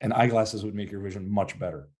 and eyeglasses would make your vision much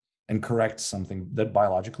better and correct something that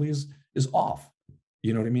biologically is off.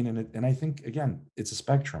 You know what I mean? And I think, again, it's a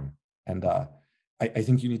spectrum. And I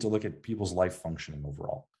think you need to look at people's life functioning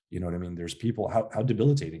overall. You know what I mean? There's people, how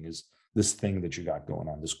debilitating is this thing that you got going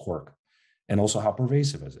on, this quirk? And also, how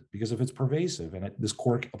pervasive is it? Because if it's pervasive and this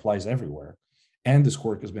quirk applies everywhere, and this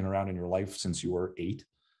quirk has been around in your life since you were 8,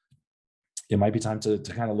 it might be time to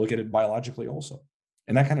kind of look at it biologically also.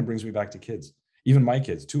 And that kind of brings me back to kids. Even my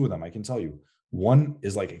kids, 2 of them, I can tell you, one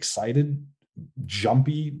is like excited,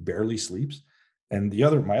 jumpy, barely sleeps. And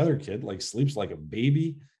my other kid, like sleeps like a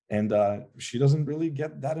baby. And she doesn't really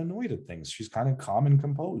get that annoyed at things. She's kind of calm and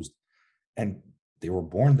composed. And they were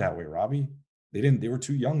born that way, Robbie. They were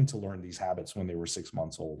too young to learn these habits when they were 6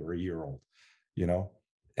 months old or a year old, you know?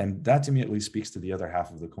 And that to me at least speaks to the other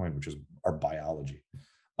half of the coin, which is our biology.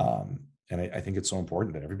 And I think it's so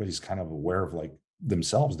important that everybody's kind of aware of like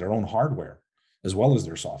themselves, their own hardware, as well as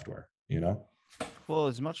their software, you know? Well,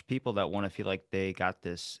 as much people that want to feel like they're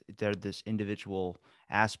this individual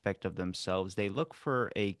aspect of themselves, they look for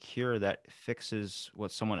a cure that fixes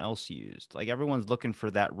what someone else used. Like everyone's looking for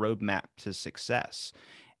that roadmap to success.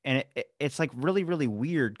 And it's like really, really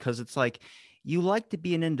weird because it's like you like to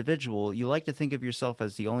be an individual. You like to think of yourself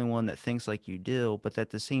as the only one that thinks like you do, but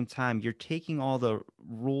at the same time, you're taking all the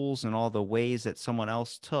rules and all the ways that someone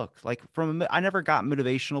else took. Like I never got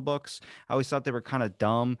motivational books. I always thought they were kind of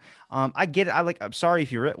dumb. I get it. I'm sorry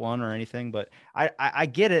if you writ one or anything, but I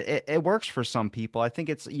get it. It works for some people. I think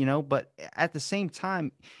it's, but at the same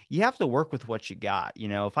time, you have to work with what you got.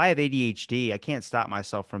 If I have ADHD, I can't stop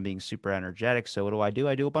myself from being super energetic. So what do?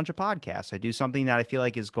 I do a bunch of podcasts. I do something that I feel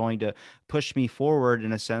like is going to push me forward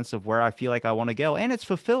in a sense of where I feel like I want to go. And it's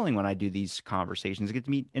fulfilling when I do these conversations. I get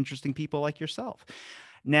to meet interesting people like yourself.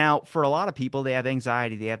 Now, for a lot of people, they have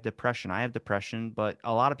anxiety, they have depression. I have depression, but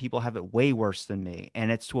a lot of people have it way worse than me.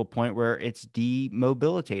 And it's to a point where it's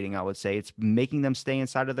demobilitating, I would say. It's making them stay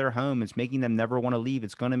inside of their home. It's making them never want to leave.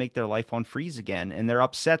 It's going to make their life on freeze again. And they're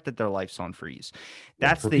upset that their life's on freeze. Yeah,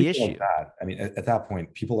 That's for the people like issue. that, I mean, at that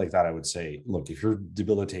point, people like that, I would say, look, if you're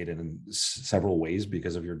debilitated in several ways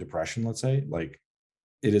because of your depression, let's say, like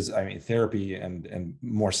it is, I mean, therapy and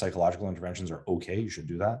more psychological interventions are okay. You should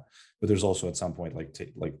do that. But there's also at some point, like,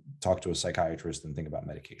 like talk to a psychiatrist and think about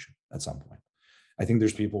medication at some point. I think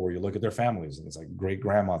there's people where you look at their families and it's like great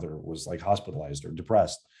grandmother was like hospitalized or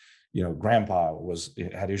depressed. You know, grandpa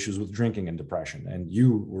had issues with drinking and depression, and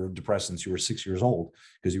you were depressed since you were 6 years old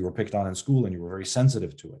because you were picked on in school and you were very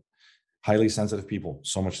sensitive to it. Highly sensitive people,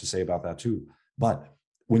 so much to say about that too. But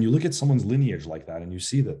when you look at someone's lineage like that and you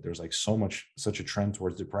see that there's like such a trend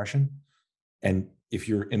towards depression, and if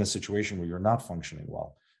you're in a situation where you're not functioning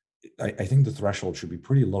well, I think the threshold should be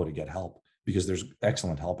pretty low to get help because there's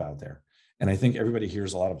excellent help out there. And I think everybody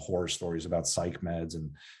hears a lot of horror stories about psych meds,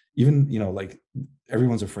 and even, you know, like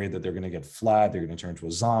everyone's afraid that they're going to get flat, they're going to turn into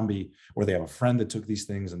a zombie, or they have a friend that took these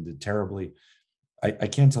things and did terribly. I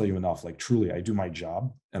can't tell you enough. Like, truly, I do my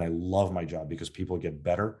job and I love my job because people get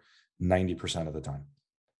better 90% of the time.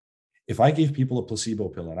 If I gave people a placebo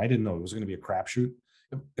pill and I didn't know it was going to be a crapshoot,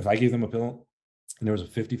 if I gave them a pill and there was a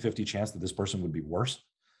 50-50 chance that this person would be worse,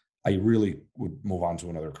 I really would move on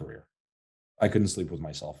to another career. I couldn't sleep with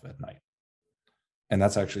myself at night. And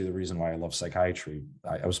that's actually the reason why I love psychiatry.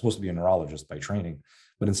 I was supposed to be a neurologist by training,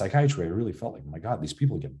 but in psychiatry, I really felt like, my God, these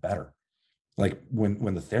people get better. Like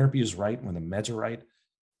when the therapy is right, when the meds are right,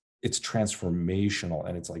 it's transformational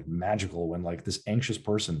and it's like magical when like this anxious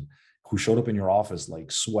person who showed up in your office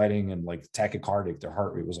like sweating and like tachycardic, their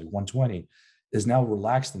heart rate was like 120, is now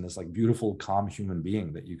relaxed in this like beautiful, calm human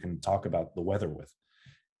being that you can talk about the weather with.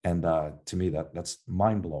 And to me, that's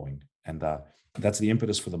mind blowing. And that's the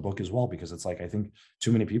impetus for the book as well, because it's like, I think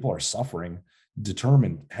too many people are suffering,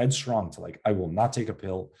 determined, headstrong to like, I will not take a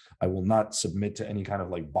pill. I will not submit to any kind of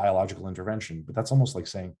like biological intervention. But that's almost like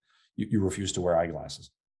saying you refuse to wear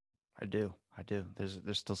eyeglasses. I do. I do.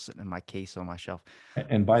 They're still sitting in my case on my shelf.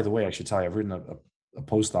 And by the way, I should tell you, I've written a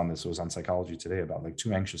post on this. It was on Psychology Today about like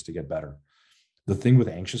too anxious to get better. The thing with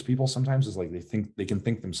anxious people sometimes is like they can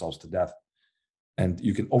think themselves to death. And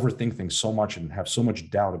you can overthink things so much and have so much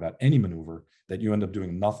doubt about any maneuver that you end up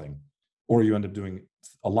doing nothing, or you end up doing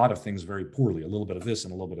a lot of things very poorly, a little bit of this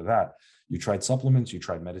and a little bit of that. You tried supplements, you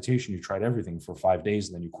tried meditation, you tried everything for 5 days,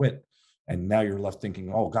 and then you quit. And now you're left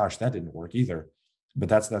thinking, oh gosh, that didn't work either. But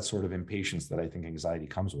that's that sort of impatience that I think anxiety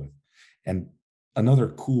comes with. And another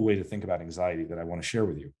cool way to think about anxiety that I want to share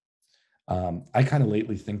with you. I kind of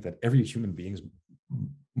lately think that every human being's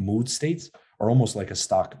mood states are almost like a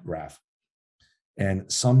stock graph. And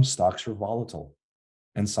some stocks are volatile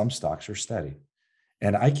and some stocks are steady.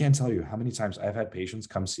 And I can't tell you how many times I've had patients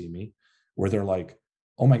come see me where they're like,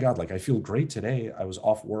 oh my God, like I feel great today. I was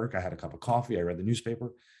off work. I had a cup of coffee. I read the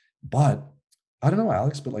newspaper. But I don't know,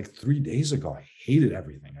 Alex, but like 3 days ago, I hated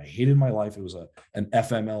everything. I hated my life. It was an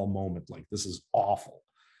FML moment. Like, this is awful.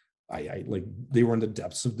 I like, they were in the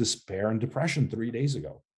depths of despair and depression 3 days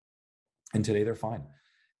ago. And today they're fine.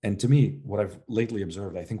 And to me, what I've lately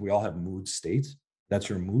observed, I think we all have mood states. That's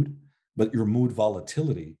your mood. But your mood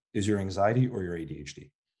volatility is your anxiety or your ADHD.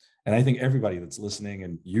 And I think everybody that's listening,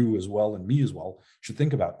 and you as well, and me as well, should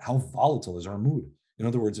think about how volatile is our mood. In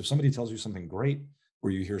other words, if somebody tells you something great or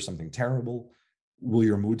you hear something terrible, will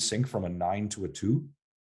your mood sink from a 9 to a 2?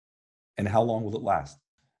 And how long will it last?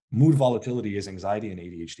 Mood volatility is anxiety and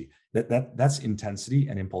ADHD. That's intensity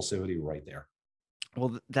and impulsivity right there.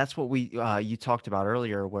 Well, that's what you talked about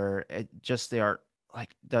earlier, where it just they are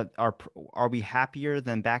like are we happier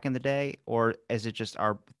than back in the day, or is it just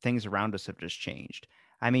our things around us have just changed?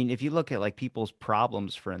 I mean, if you look at like people's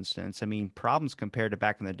problems, for instance, I mean, problems compared to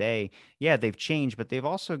back in the day, yeah, they've changed, but they've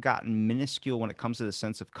also gotten minuscule when it comes to the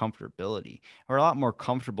sense of comfortability. We're a lot more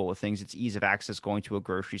comfortable with things. It's ease of access going to a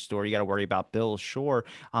grocery store. You got to worry about bills, sure.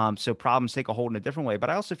 So problems take a hold in a different way.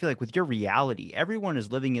 But I also feel like with your reality, everyone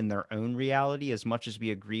is living in their own reality as much as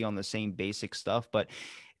we agree on the same basic stuff. But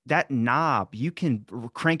that knob, you can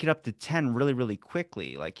crank it up to 10 really, really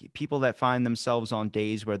quickly. Like people that find themselves on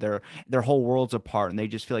days where their whole world's apart and they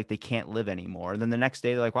just feel like they can't live anymore. And then the next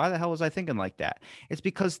day they're like, why the hell was I thinking like that? It's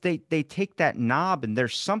because they take that knob and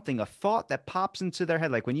there's something, a thought that pops into their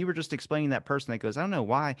head. Like when you were just explaining that person that goes, I don't know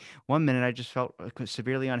why one minute I just felt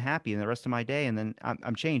severely unhappy and the rest of my day and then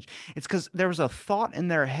I'm changed. It's because there was a thought in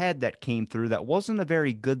their head that came through that wasn't a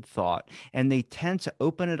very good thought. And they tend to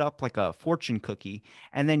open it up like a fortune cookie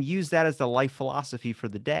and then use that as the life philosophy for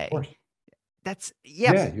the Of day. course. That's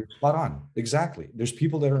yeah. Yeah, you're spot on. Exactly. There's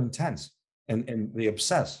people that are intense and they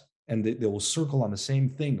obsess and they will circle on the same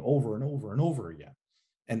thing over and over and over again.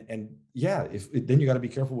 And yeah, if then you got to be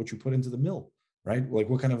careful what you put into the mill, right? Like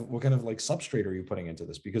what kind of like substrate are you putting into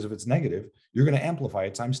this? Because if it's negative, you're going to amplify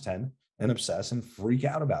it times 10 and obsess and freak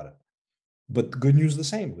out about it. But the good news is the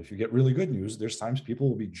same. If you get really good news, there's times people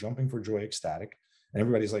will be jumping for joy, ecstatic, And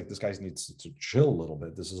everybody's like, this guy needs to chill a little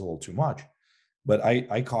bit. This is a little too much. But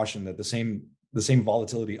I caution that the same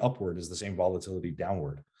volatility upward is the same volatility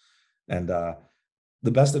downward. And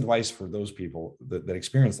the best advice for those people that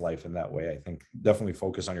experience life in that way, I think, definitely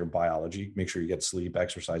focus on your biology. Make sure you get sleep,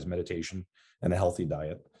 exercise, meditation, and a healthy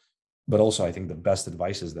diet. But also, I think the best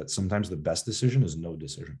advice is that sometimes the best decision is no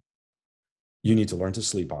decision. You need to learn to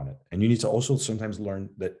sleep on it. And you need to also sometimes learn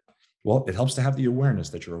that, well, it helps to have the awareness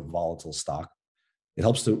that you're a volatile stock. It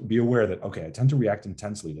helps to be aware that, okay, I tend to react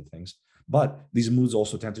intensely to things, but these moods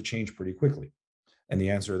also tend to change pretty quickly. And the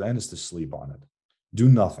answer then is to sleep on it. Do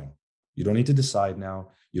nothing. You don't need to decide now.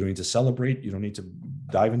 You don't need to celebrate. You don't need to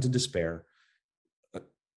dive into despair.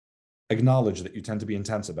 Acknowledge that you tend to be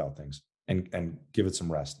intense about things and give it some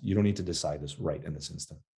rest. You don't need to decide this right in this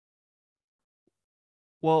instant.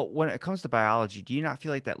 Well, when it comes to biology, do you not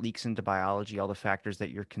feel like that leaks into biology, all the factors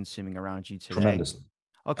that you're consuming around you today? Tremendously.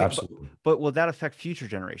 Okay, Absolutely. but will that affect future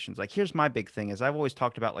generations? Like, here's my big thing is I've always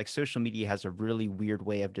talked about like social media has a really weird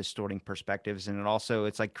way of distorting perspectives, and it also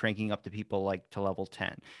it's like cranking up the people like to level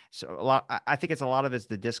 10. So a lot, I think it's a lot of it's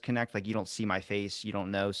the disconnect. Like you don't see my face, you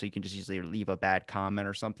don't know, so you can just easily leave a bad comment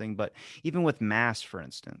or something. But even with masks, for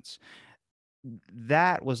instance,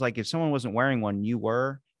 that was like if someone wasn't wearing one, you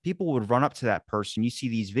were, people would run up to that person. You see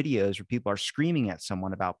these videos where people are screaming at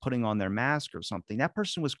someone about putting on their mask or something. That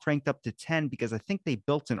person was cranked up to 10 because I think they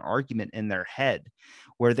built an argument in their head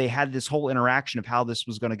where they had this whole interaction of how this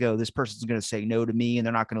was going to go. This person's going to say no to me and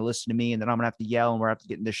they're not going to listen to me. And then I'm going to have to yell and we're going to have to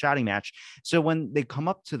get in this shouting match. So when they come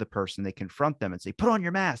up to the person, they confront them and say, put on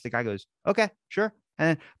your mask. The guy goes, okay, sure,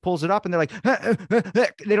 and pulls it up and they're like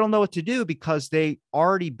they don't know what to do because they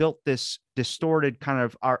already built this distorted kind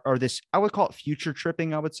of or this, I would call it future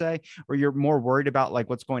tripping, I would say, where you're more worried about like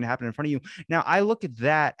what's going to happen in front of you. Now I look at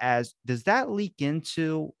that as, does that leak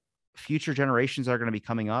into future generations that are going to be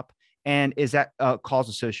coming up? And is that a cause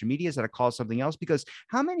of social media? Is that a cause of something else? Because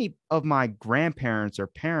how many of my grandparents or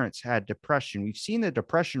parents had depression? We've seen the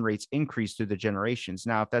depression rates increase through the generations.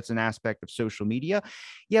 Now, if that's an aspect of social media,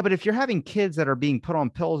 yeah, but if you're having kids that are being put on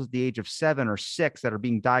pills at the age of 7 or 6 that are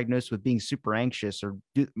being diagnosed with being super anxious, or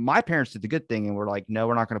my parents did the good thing and we're like, no,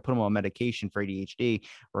 we're not going to put him on medication for ADHD.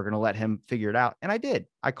 We're going to let him figure it out. And I did.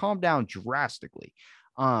 I calmed down drastically.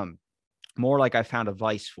 Um, More like I found a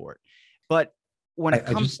vice for it. But when it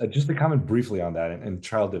I just comes, just to comment briefly on that and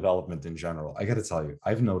child development in general, I got to tell you,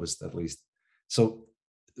 I've noticed at least. So,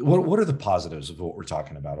 what are the positives of what we're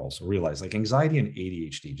talking about? Also, realize like anxiety and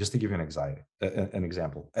ADHD. Just to give you an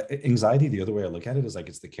example, anxiety. The other way I look at it is like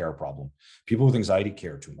it's the care problem. People with anxiety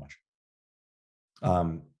care too much.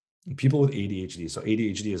 Um, People with ADHD. So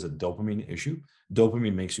ADHD is a dopamine issue.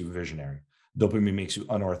 Dopamine makes you visionary. Dopamine makes you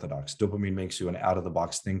unorthodox. Dopamine makes you an out of the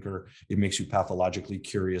box thinker. It makes you pathologically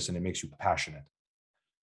curious and it makes you passionate.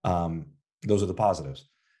 Um, those are the positives.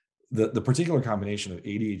 The particular combination of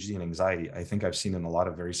ADHD and anxiety, I think I've seen in a lot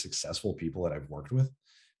of very successful people that I've worked with,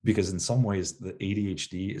 because in some ways the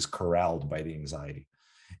ADHD is corralled by the anxiety.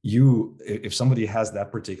 If somebody has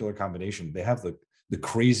that particular combination, they have the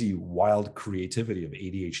crazy wild creativity of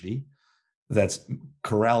ADHD that's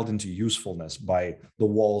corralled into usefulness by the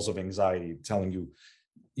walls of anxiety telling you.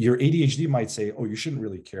 Your ADHD might say, oh, you shouldn't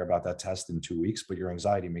really care about that test in 2 weeks, but your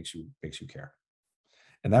anxiety makes you care.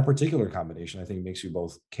 And that particular combination, I think, makes you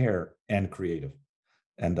both care and creative.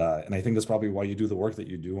 And I think that's probably why you do the work that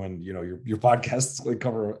you do. And your podcasts like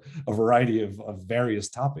cover a variety of various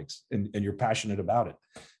topics, and you're passionate about it.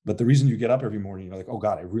 But the reason you get up every morning, you're like, oh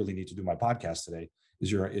God, I really need to do my podcast today,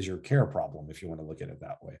 is your care problem, if you want to look at it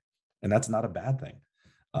that way. And that's not a bad thing.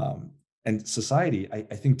 And society,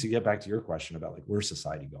 I think, to get back to your question about like where's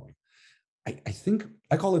society going, I think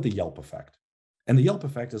I call it the Yelp effect. And the Yelp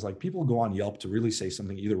effect is like people go on Yelp to really say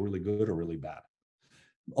something either really good or really bad.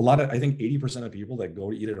 I think 80% of people that go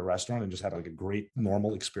to eat at a restaurant and just had like a great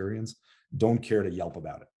normal experience don't care to Yelp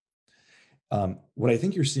about it. What I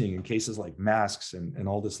think you're seeing in cases like masks and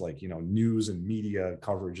all this, like, news and media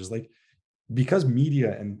coverage is like, because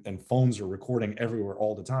media and phones are recording everywhere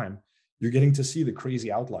all the time, you're getting to see the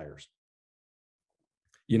crazy outliers.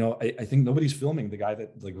 I think nobody's filming the guy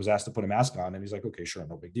that like was asked to put a mask on and he's like, okay, sure,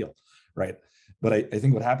 no big deal. Right. But I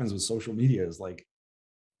think what happens with social media is like,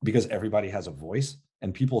 because everybody has a voice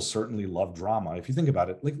and people certainly love drama. If you think about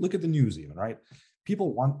it, like look at the news even, right?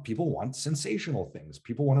 People want sensational things.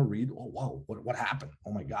 People want to read, oh wow, what happened?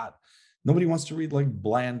 Oh my God. Nobody wants to read like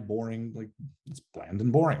bland, boring, like it's bland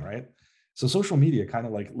and boring, right? So social media kind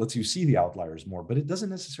of like lets you see the outliers more, but it doesn't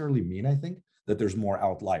necessarily mean, I think, that there's more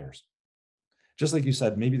outliers. Just like you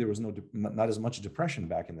said, maybe there was not as much depression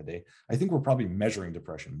back in the day. I think we're probably measuring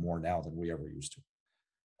depression more now than we ever used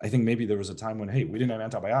to. I think maybe there was a time when, hey, we didn't have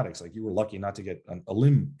antibiotics. Like you were lucky not to get a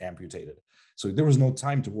limb amputated. So there was no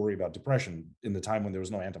time to worry about depression in the time when there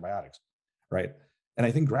was no antibiotics, right? And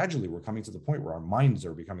I think gradually we're coming to the point where our minds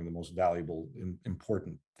are becoming the most valuable,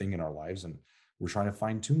 important thing in our lives. And we're trying to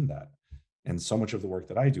fine tune that. And so much of the work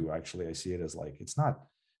that I do, actually, I see it as like, it's not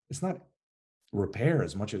repair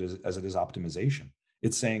as much as it is optimization.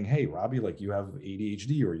 It's saying, hey, Robbie, like you have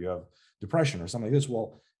ADHD or you have depression or something like this.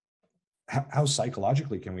 Well, how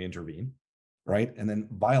psychologically can we intervene, right? And then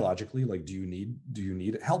biologically, like, do you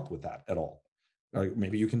need help with that at all? Like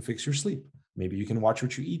maybe you can fix your sleep. Maybe you can watch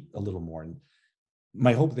what you eat a little more. And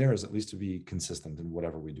my hope there is at least to be consistent in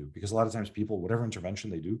whatever we do, because a lot of times people, whatever intervention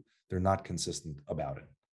they do, they're not consistent about it.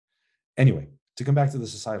 Anyway, to come back to the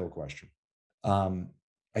societal question, um,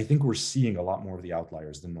 I think we're seeing a lot more of the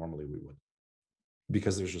outliers than normally we would,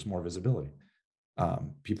 because there's just more visibility.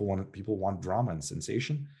 People want drama and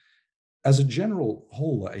sensation. As a general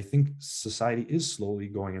whole, I think society is slowly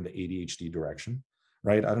going in the ADHD direction,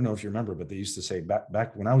 right? I don't know if you remember, but they used to say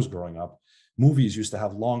back when I was growing up, movies used to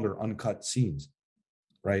have longer uncut scenes,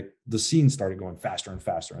 right? The scenes started going faster and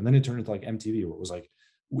faster, and then it turned into like MTV, where it was like,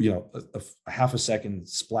 a half a second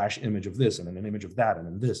splash image of this, and then an image of that, and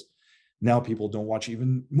then this. Now people don't watch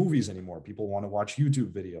even movies anymore. People want to watch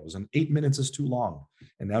YouTube videos, and 8 minutes is too long.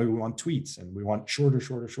 And now we want tweets, and we want shorter,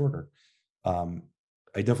 shorter, shorter. Um,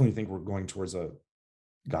 I definitely think we're going towards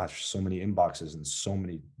so many inboxes and so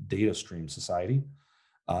many data stream society.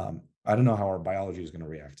 I don't know how our biology is going to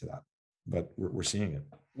react to that, but we're seeing it.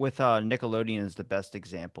 With Nickelodeon is the best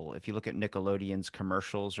example. If you look at Nickelodeon's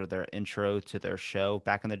commercials or their intro to their show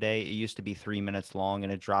back in the day, it used to be 3 minutes long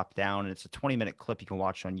and it dropped down. And it's a 20-minute clip you can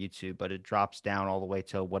watch on YouTube, but it drops down all the way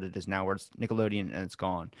to what it is now, where it's Nickelodeon and it's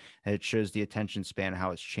gone. And it shows the attention span,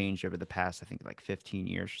 how it's changed over the past, I think, like 15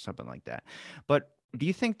 years or something like that. But do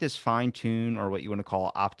you think this fine tune, or what you want to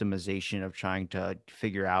call optimization of trying to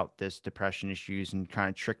figure out this depression issues and kind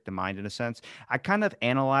of trick the mind in a sense? I kind of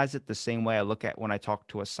analyze it the same way I look at when I talk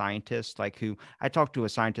to a scientist, like who I talked to a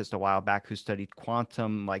scientist a while back who studied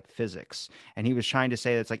quantum like physics. And he was trying to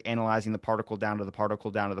say that it's like analyzing the particle down to the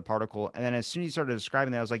particle down to the particle. And then as soon as he started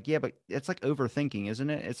describing that, I was like, yeah, but it's like overthinking, isn't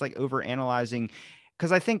it? It's like over analyzing,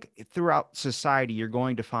 because I think throughout society, you're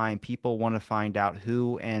going to find people want to find out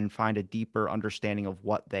who and find a deeper understanding of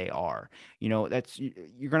what they are. You're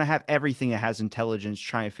going to have everything that has intelligence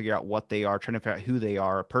trying to figure out what they are, trying to figure out who they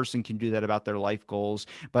are. A person can do that about their life goals,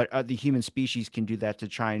 but the human species can do that to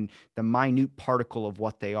try and the minute particle of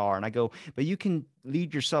what they are. And I go, but you can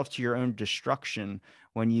lead yourself to your own destruction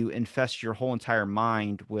when you infest your whole entire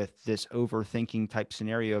mind with this overthinking type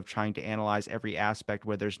scenario of trying to analyze every aspect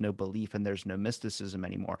where there's no belief and there's no mysticism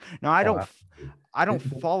anymore. Now, Oh, absolutely. I don't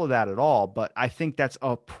It- follow that at all, but I think that's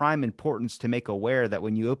of prime importance to make aware that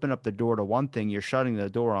when you open up the door to one thing, you're shutting the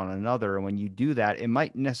door on another. And when you do that, it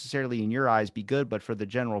might necessarily in your eyes be good, but for the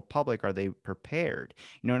general public, are they prepared?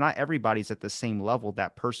 Not everybody's at the same level.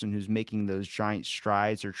 That person who's making those giant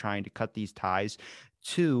strides or trying to cut these ties.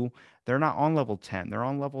 Two, they're not on level 10. They're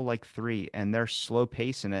on level like 3 and they're slow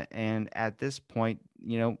pacing it. And at this point,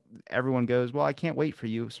 everyone goes, well, I can't wait for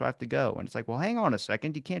you, so I have to go. And it's like, well, hang on a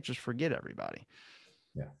second. You can't just forget everybody.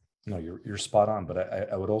 yeah, no, you're spot on.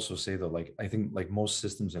 But I would also say though, like I think like most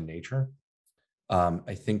systems in nature,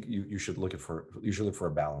 I think you should look for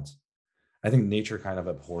a balance. I think nature kind of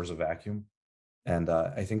abhors a vacuum. And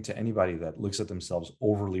I think to anybody that looks at themselves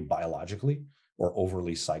overly biologically or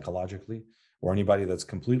overly psychologically, or anybody that's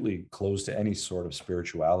completely closed to any sort of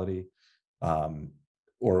spirituality, um,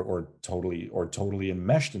 or totally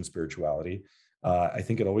enmeshed in spirituality, I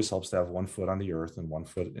think it always helps to have one foot on the earth and one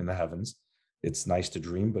foot in the heavens. It's nice to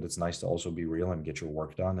dream, but it's nice to also be real and get your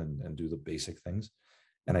work done and do the basic things.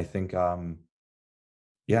 And I think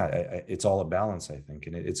yeah, it's all a balance, I think,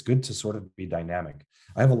 and it's good to sort of be dynamic.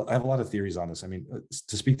 I have a lot of theories on this. I mean,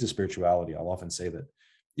 to speak to spirituality, I'll often say that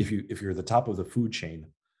if you're the top of the food chain,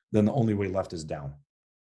 then the only way left is down,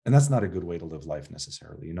 and that's not a good way to live life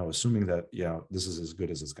necessarily. Assuming that this is as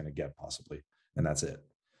good as it's going to get possibly, and that's it.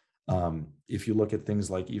 If you look at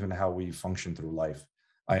things like even how we function through life,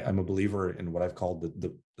 I'm a believer in what I've called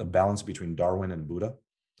the balance between Darwin and Buddha,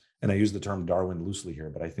 and I use the term Darwin loosely here,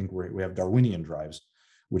 but I think we have Darwinian drives,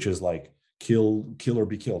 which is like kill or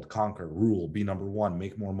be killed, conquer, rule, be number one,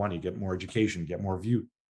 make more money, get more education, get more view,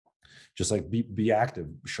 just like be active,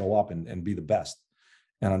 show up and be the best.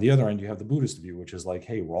 And on the other end, you have the Buddhist view, which is like,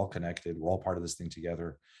 hey, we're all connected, we're all part of this thing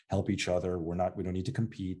together, help each other. We don't need to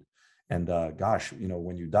compete. And gosh,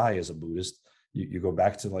 when you die as a Buddhist, you go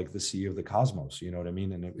back to like the sea of the cosmos, you know what I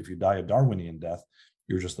mean? And if you die a Darwinian death,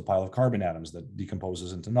 you're just a pile of carbon atoms that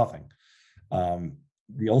decomposes into nothing. Um,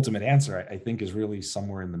 the ultimate answer, I think, is really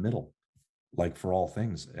somewhere in the middle, like for all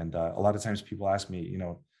things. And a lot of times people ask me,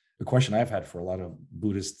 the question I've had for a lot of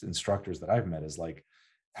Buddhist instructors that I've met is like,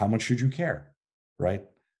 how much should you care? Right.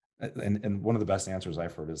 And one of the best answers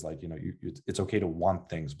I've heard is like, it's okay to want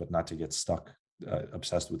things, but not to get stuck,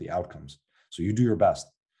 obsessed with the outcomes. So you do your best.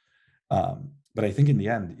 But I think in the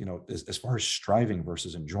end, as far as striving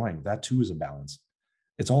versus enjoying, that too is a balance.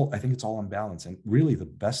 I think it's all on balance. And really the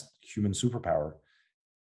best human superpower,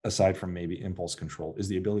 aside from maybe impulse control, is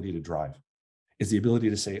the ability to drive. It's the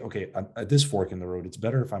ability to say, okay, at this fork in the road, it's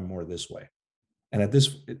better if I'm more this way. And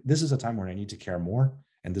this is a time where I need to care more.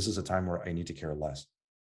 And this is a time where I need to care less.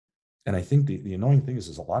 And I think the annoying thing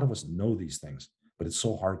is a lot of us know these things, but it's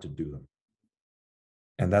so hard to do them.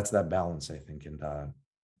 And that's that balance, I think. And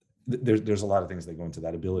there's a lot of things that go into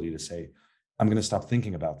that ability to say, I'm going to stop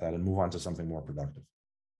thinking about that and move on to something more productive.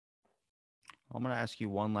 I'm going to ask you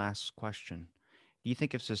one last question. Do you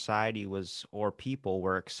think if society was or people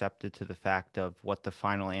were accepted to the fact of what the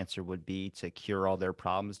final answer would be to cure all their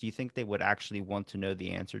problems, do you think they would actually want to know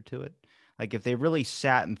the answer to it? Like if they really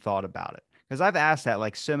sat and thought about it? Because I've asked that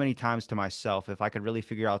like so many times to myself, if I could really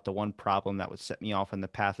figure out the one problem that would set me off in the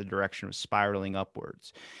path of direction of spiraling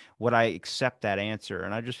upwards, would I accept that answer?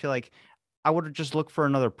 And I just feel like I would just look for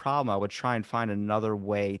another problem. I would try and find another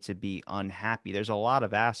way to be unhappy. There's a lot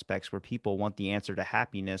of aspects where people want the answer to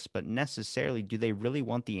happiness, but necessarily, do they really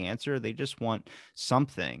want the answer? They just want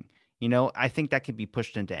something. I think that could be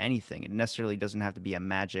pushed into anything. It necessarily doesn't have to be a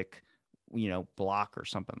magic, block or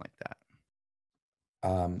something like that.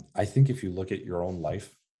 I think if you look at your own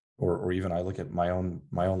life, or even I look at my own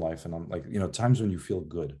life, and I'm like, times when you feel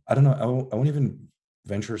good. I don't know. I won't even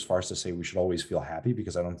venture as far as to say we should always feel happy,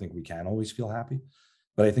 because I don't think we can always feel happy.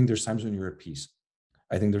 But I think there's times when you're at peace.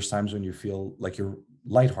 I think there's times when you feel like you're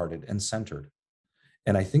lighthearted and centered.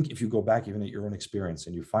 And I think if you go back even at your own experience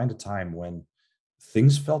and you find a time when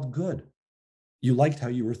things felt good, you liked how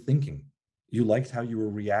you were thinking, you liked how you were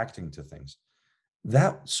reacting to things,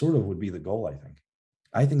 that sort of would be the goal, I think.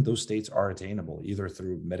 I think those states are attainable either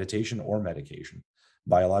through meditation or medication,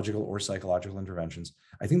 biological or psychological interventions.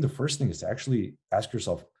 I think the first thing is to actually ask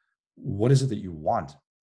yourself, what is it that you want?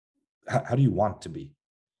 How do you want to be?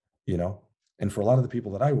 You know? And for a lot of the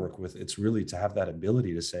people that I work with, it's really to have that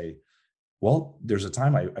ability to say, well, there's a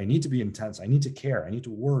time I need to be intense. I need to care. I need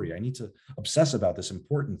to worry. I need to obsess about this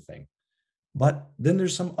important thing. But then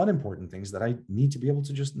there's some unimportant things that I need to be able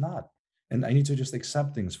to just not. And I need to just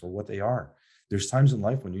accept things for what they are. There's times in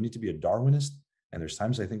life when you need to be a Darwinist, and there's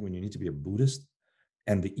times I think when you need to be a Buddhist.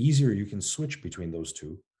 And the easier you can switch between those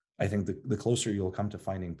two, I think the closer you'll come to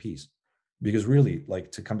finding peace. Because really, like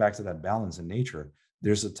to come back to that balance in nature,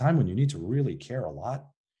 there's a time when you need to really care a lot.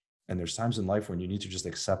 And there's times in life when you need to just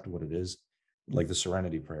accept what it is, like the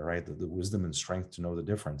serenity prayer, right? The wisdom and strength to know the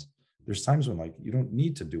difference. There's times when like you don't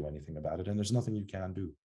need to do anything about it, and there's nothing you can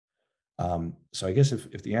do. So I guess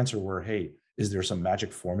if the answer were, hey, is there some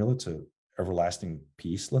magic formula to everlasting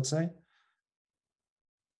peace, let's say?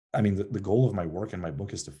 I mean, the goal of my work and my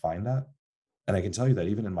book is to find that. And I can tell you that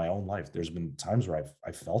even in my own life, there's been times where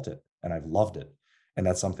I've felt it and I've loved it. And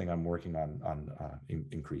that's something I'm working on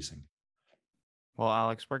increasing. Well,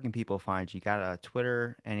 Alex, where can people find you? You got a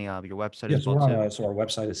Twitter, any your website Yeah, as so well too? so our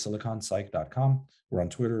website is siliconpsych.com. We're on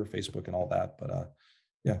Twitter, Facebook, and all that. But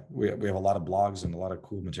yeah, we have a lot of blogs and a lot of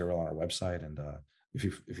cool material on our website. And if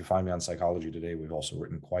you find me on Psychology Today, we've also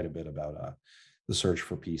written quite a bit about the search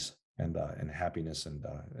for peace and happiness and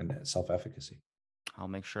self-efficacy. I'll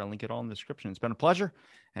make sure I link it all in the description. It's been a pleasure,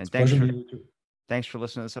 It's and a pleasure meeting you too. thanks for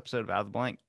listening to this episode of Out of the Blank.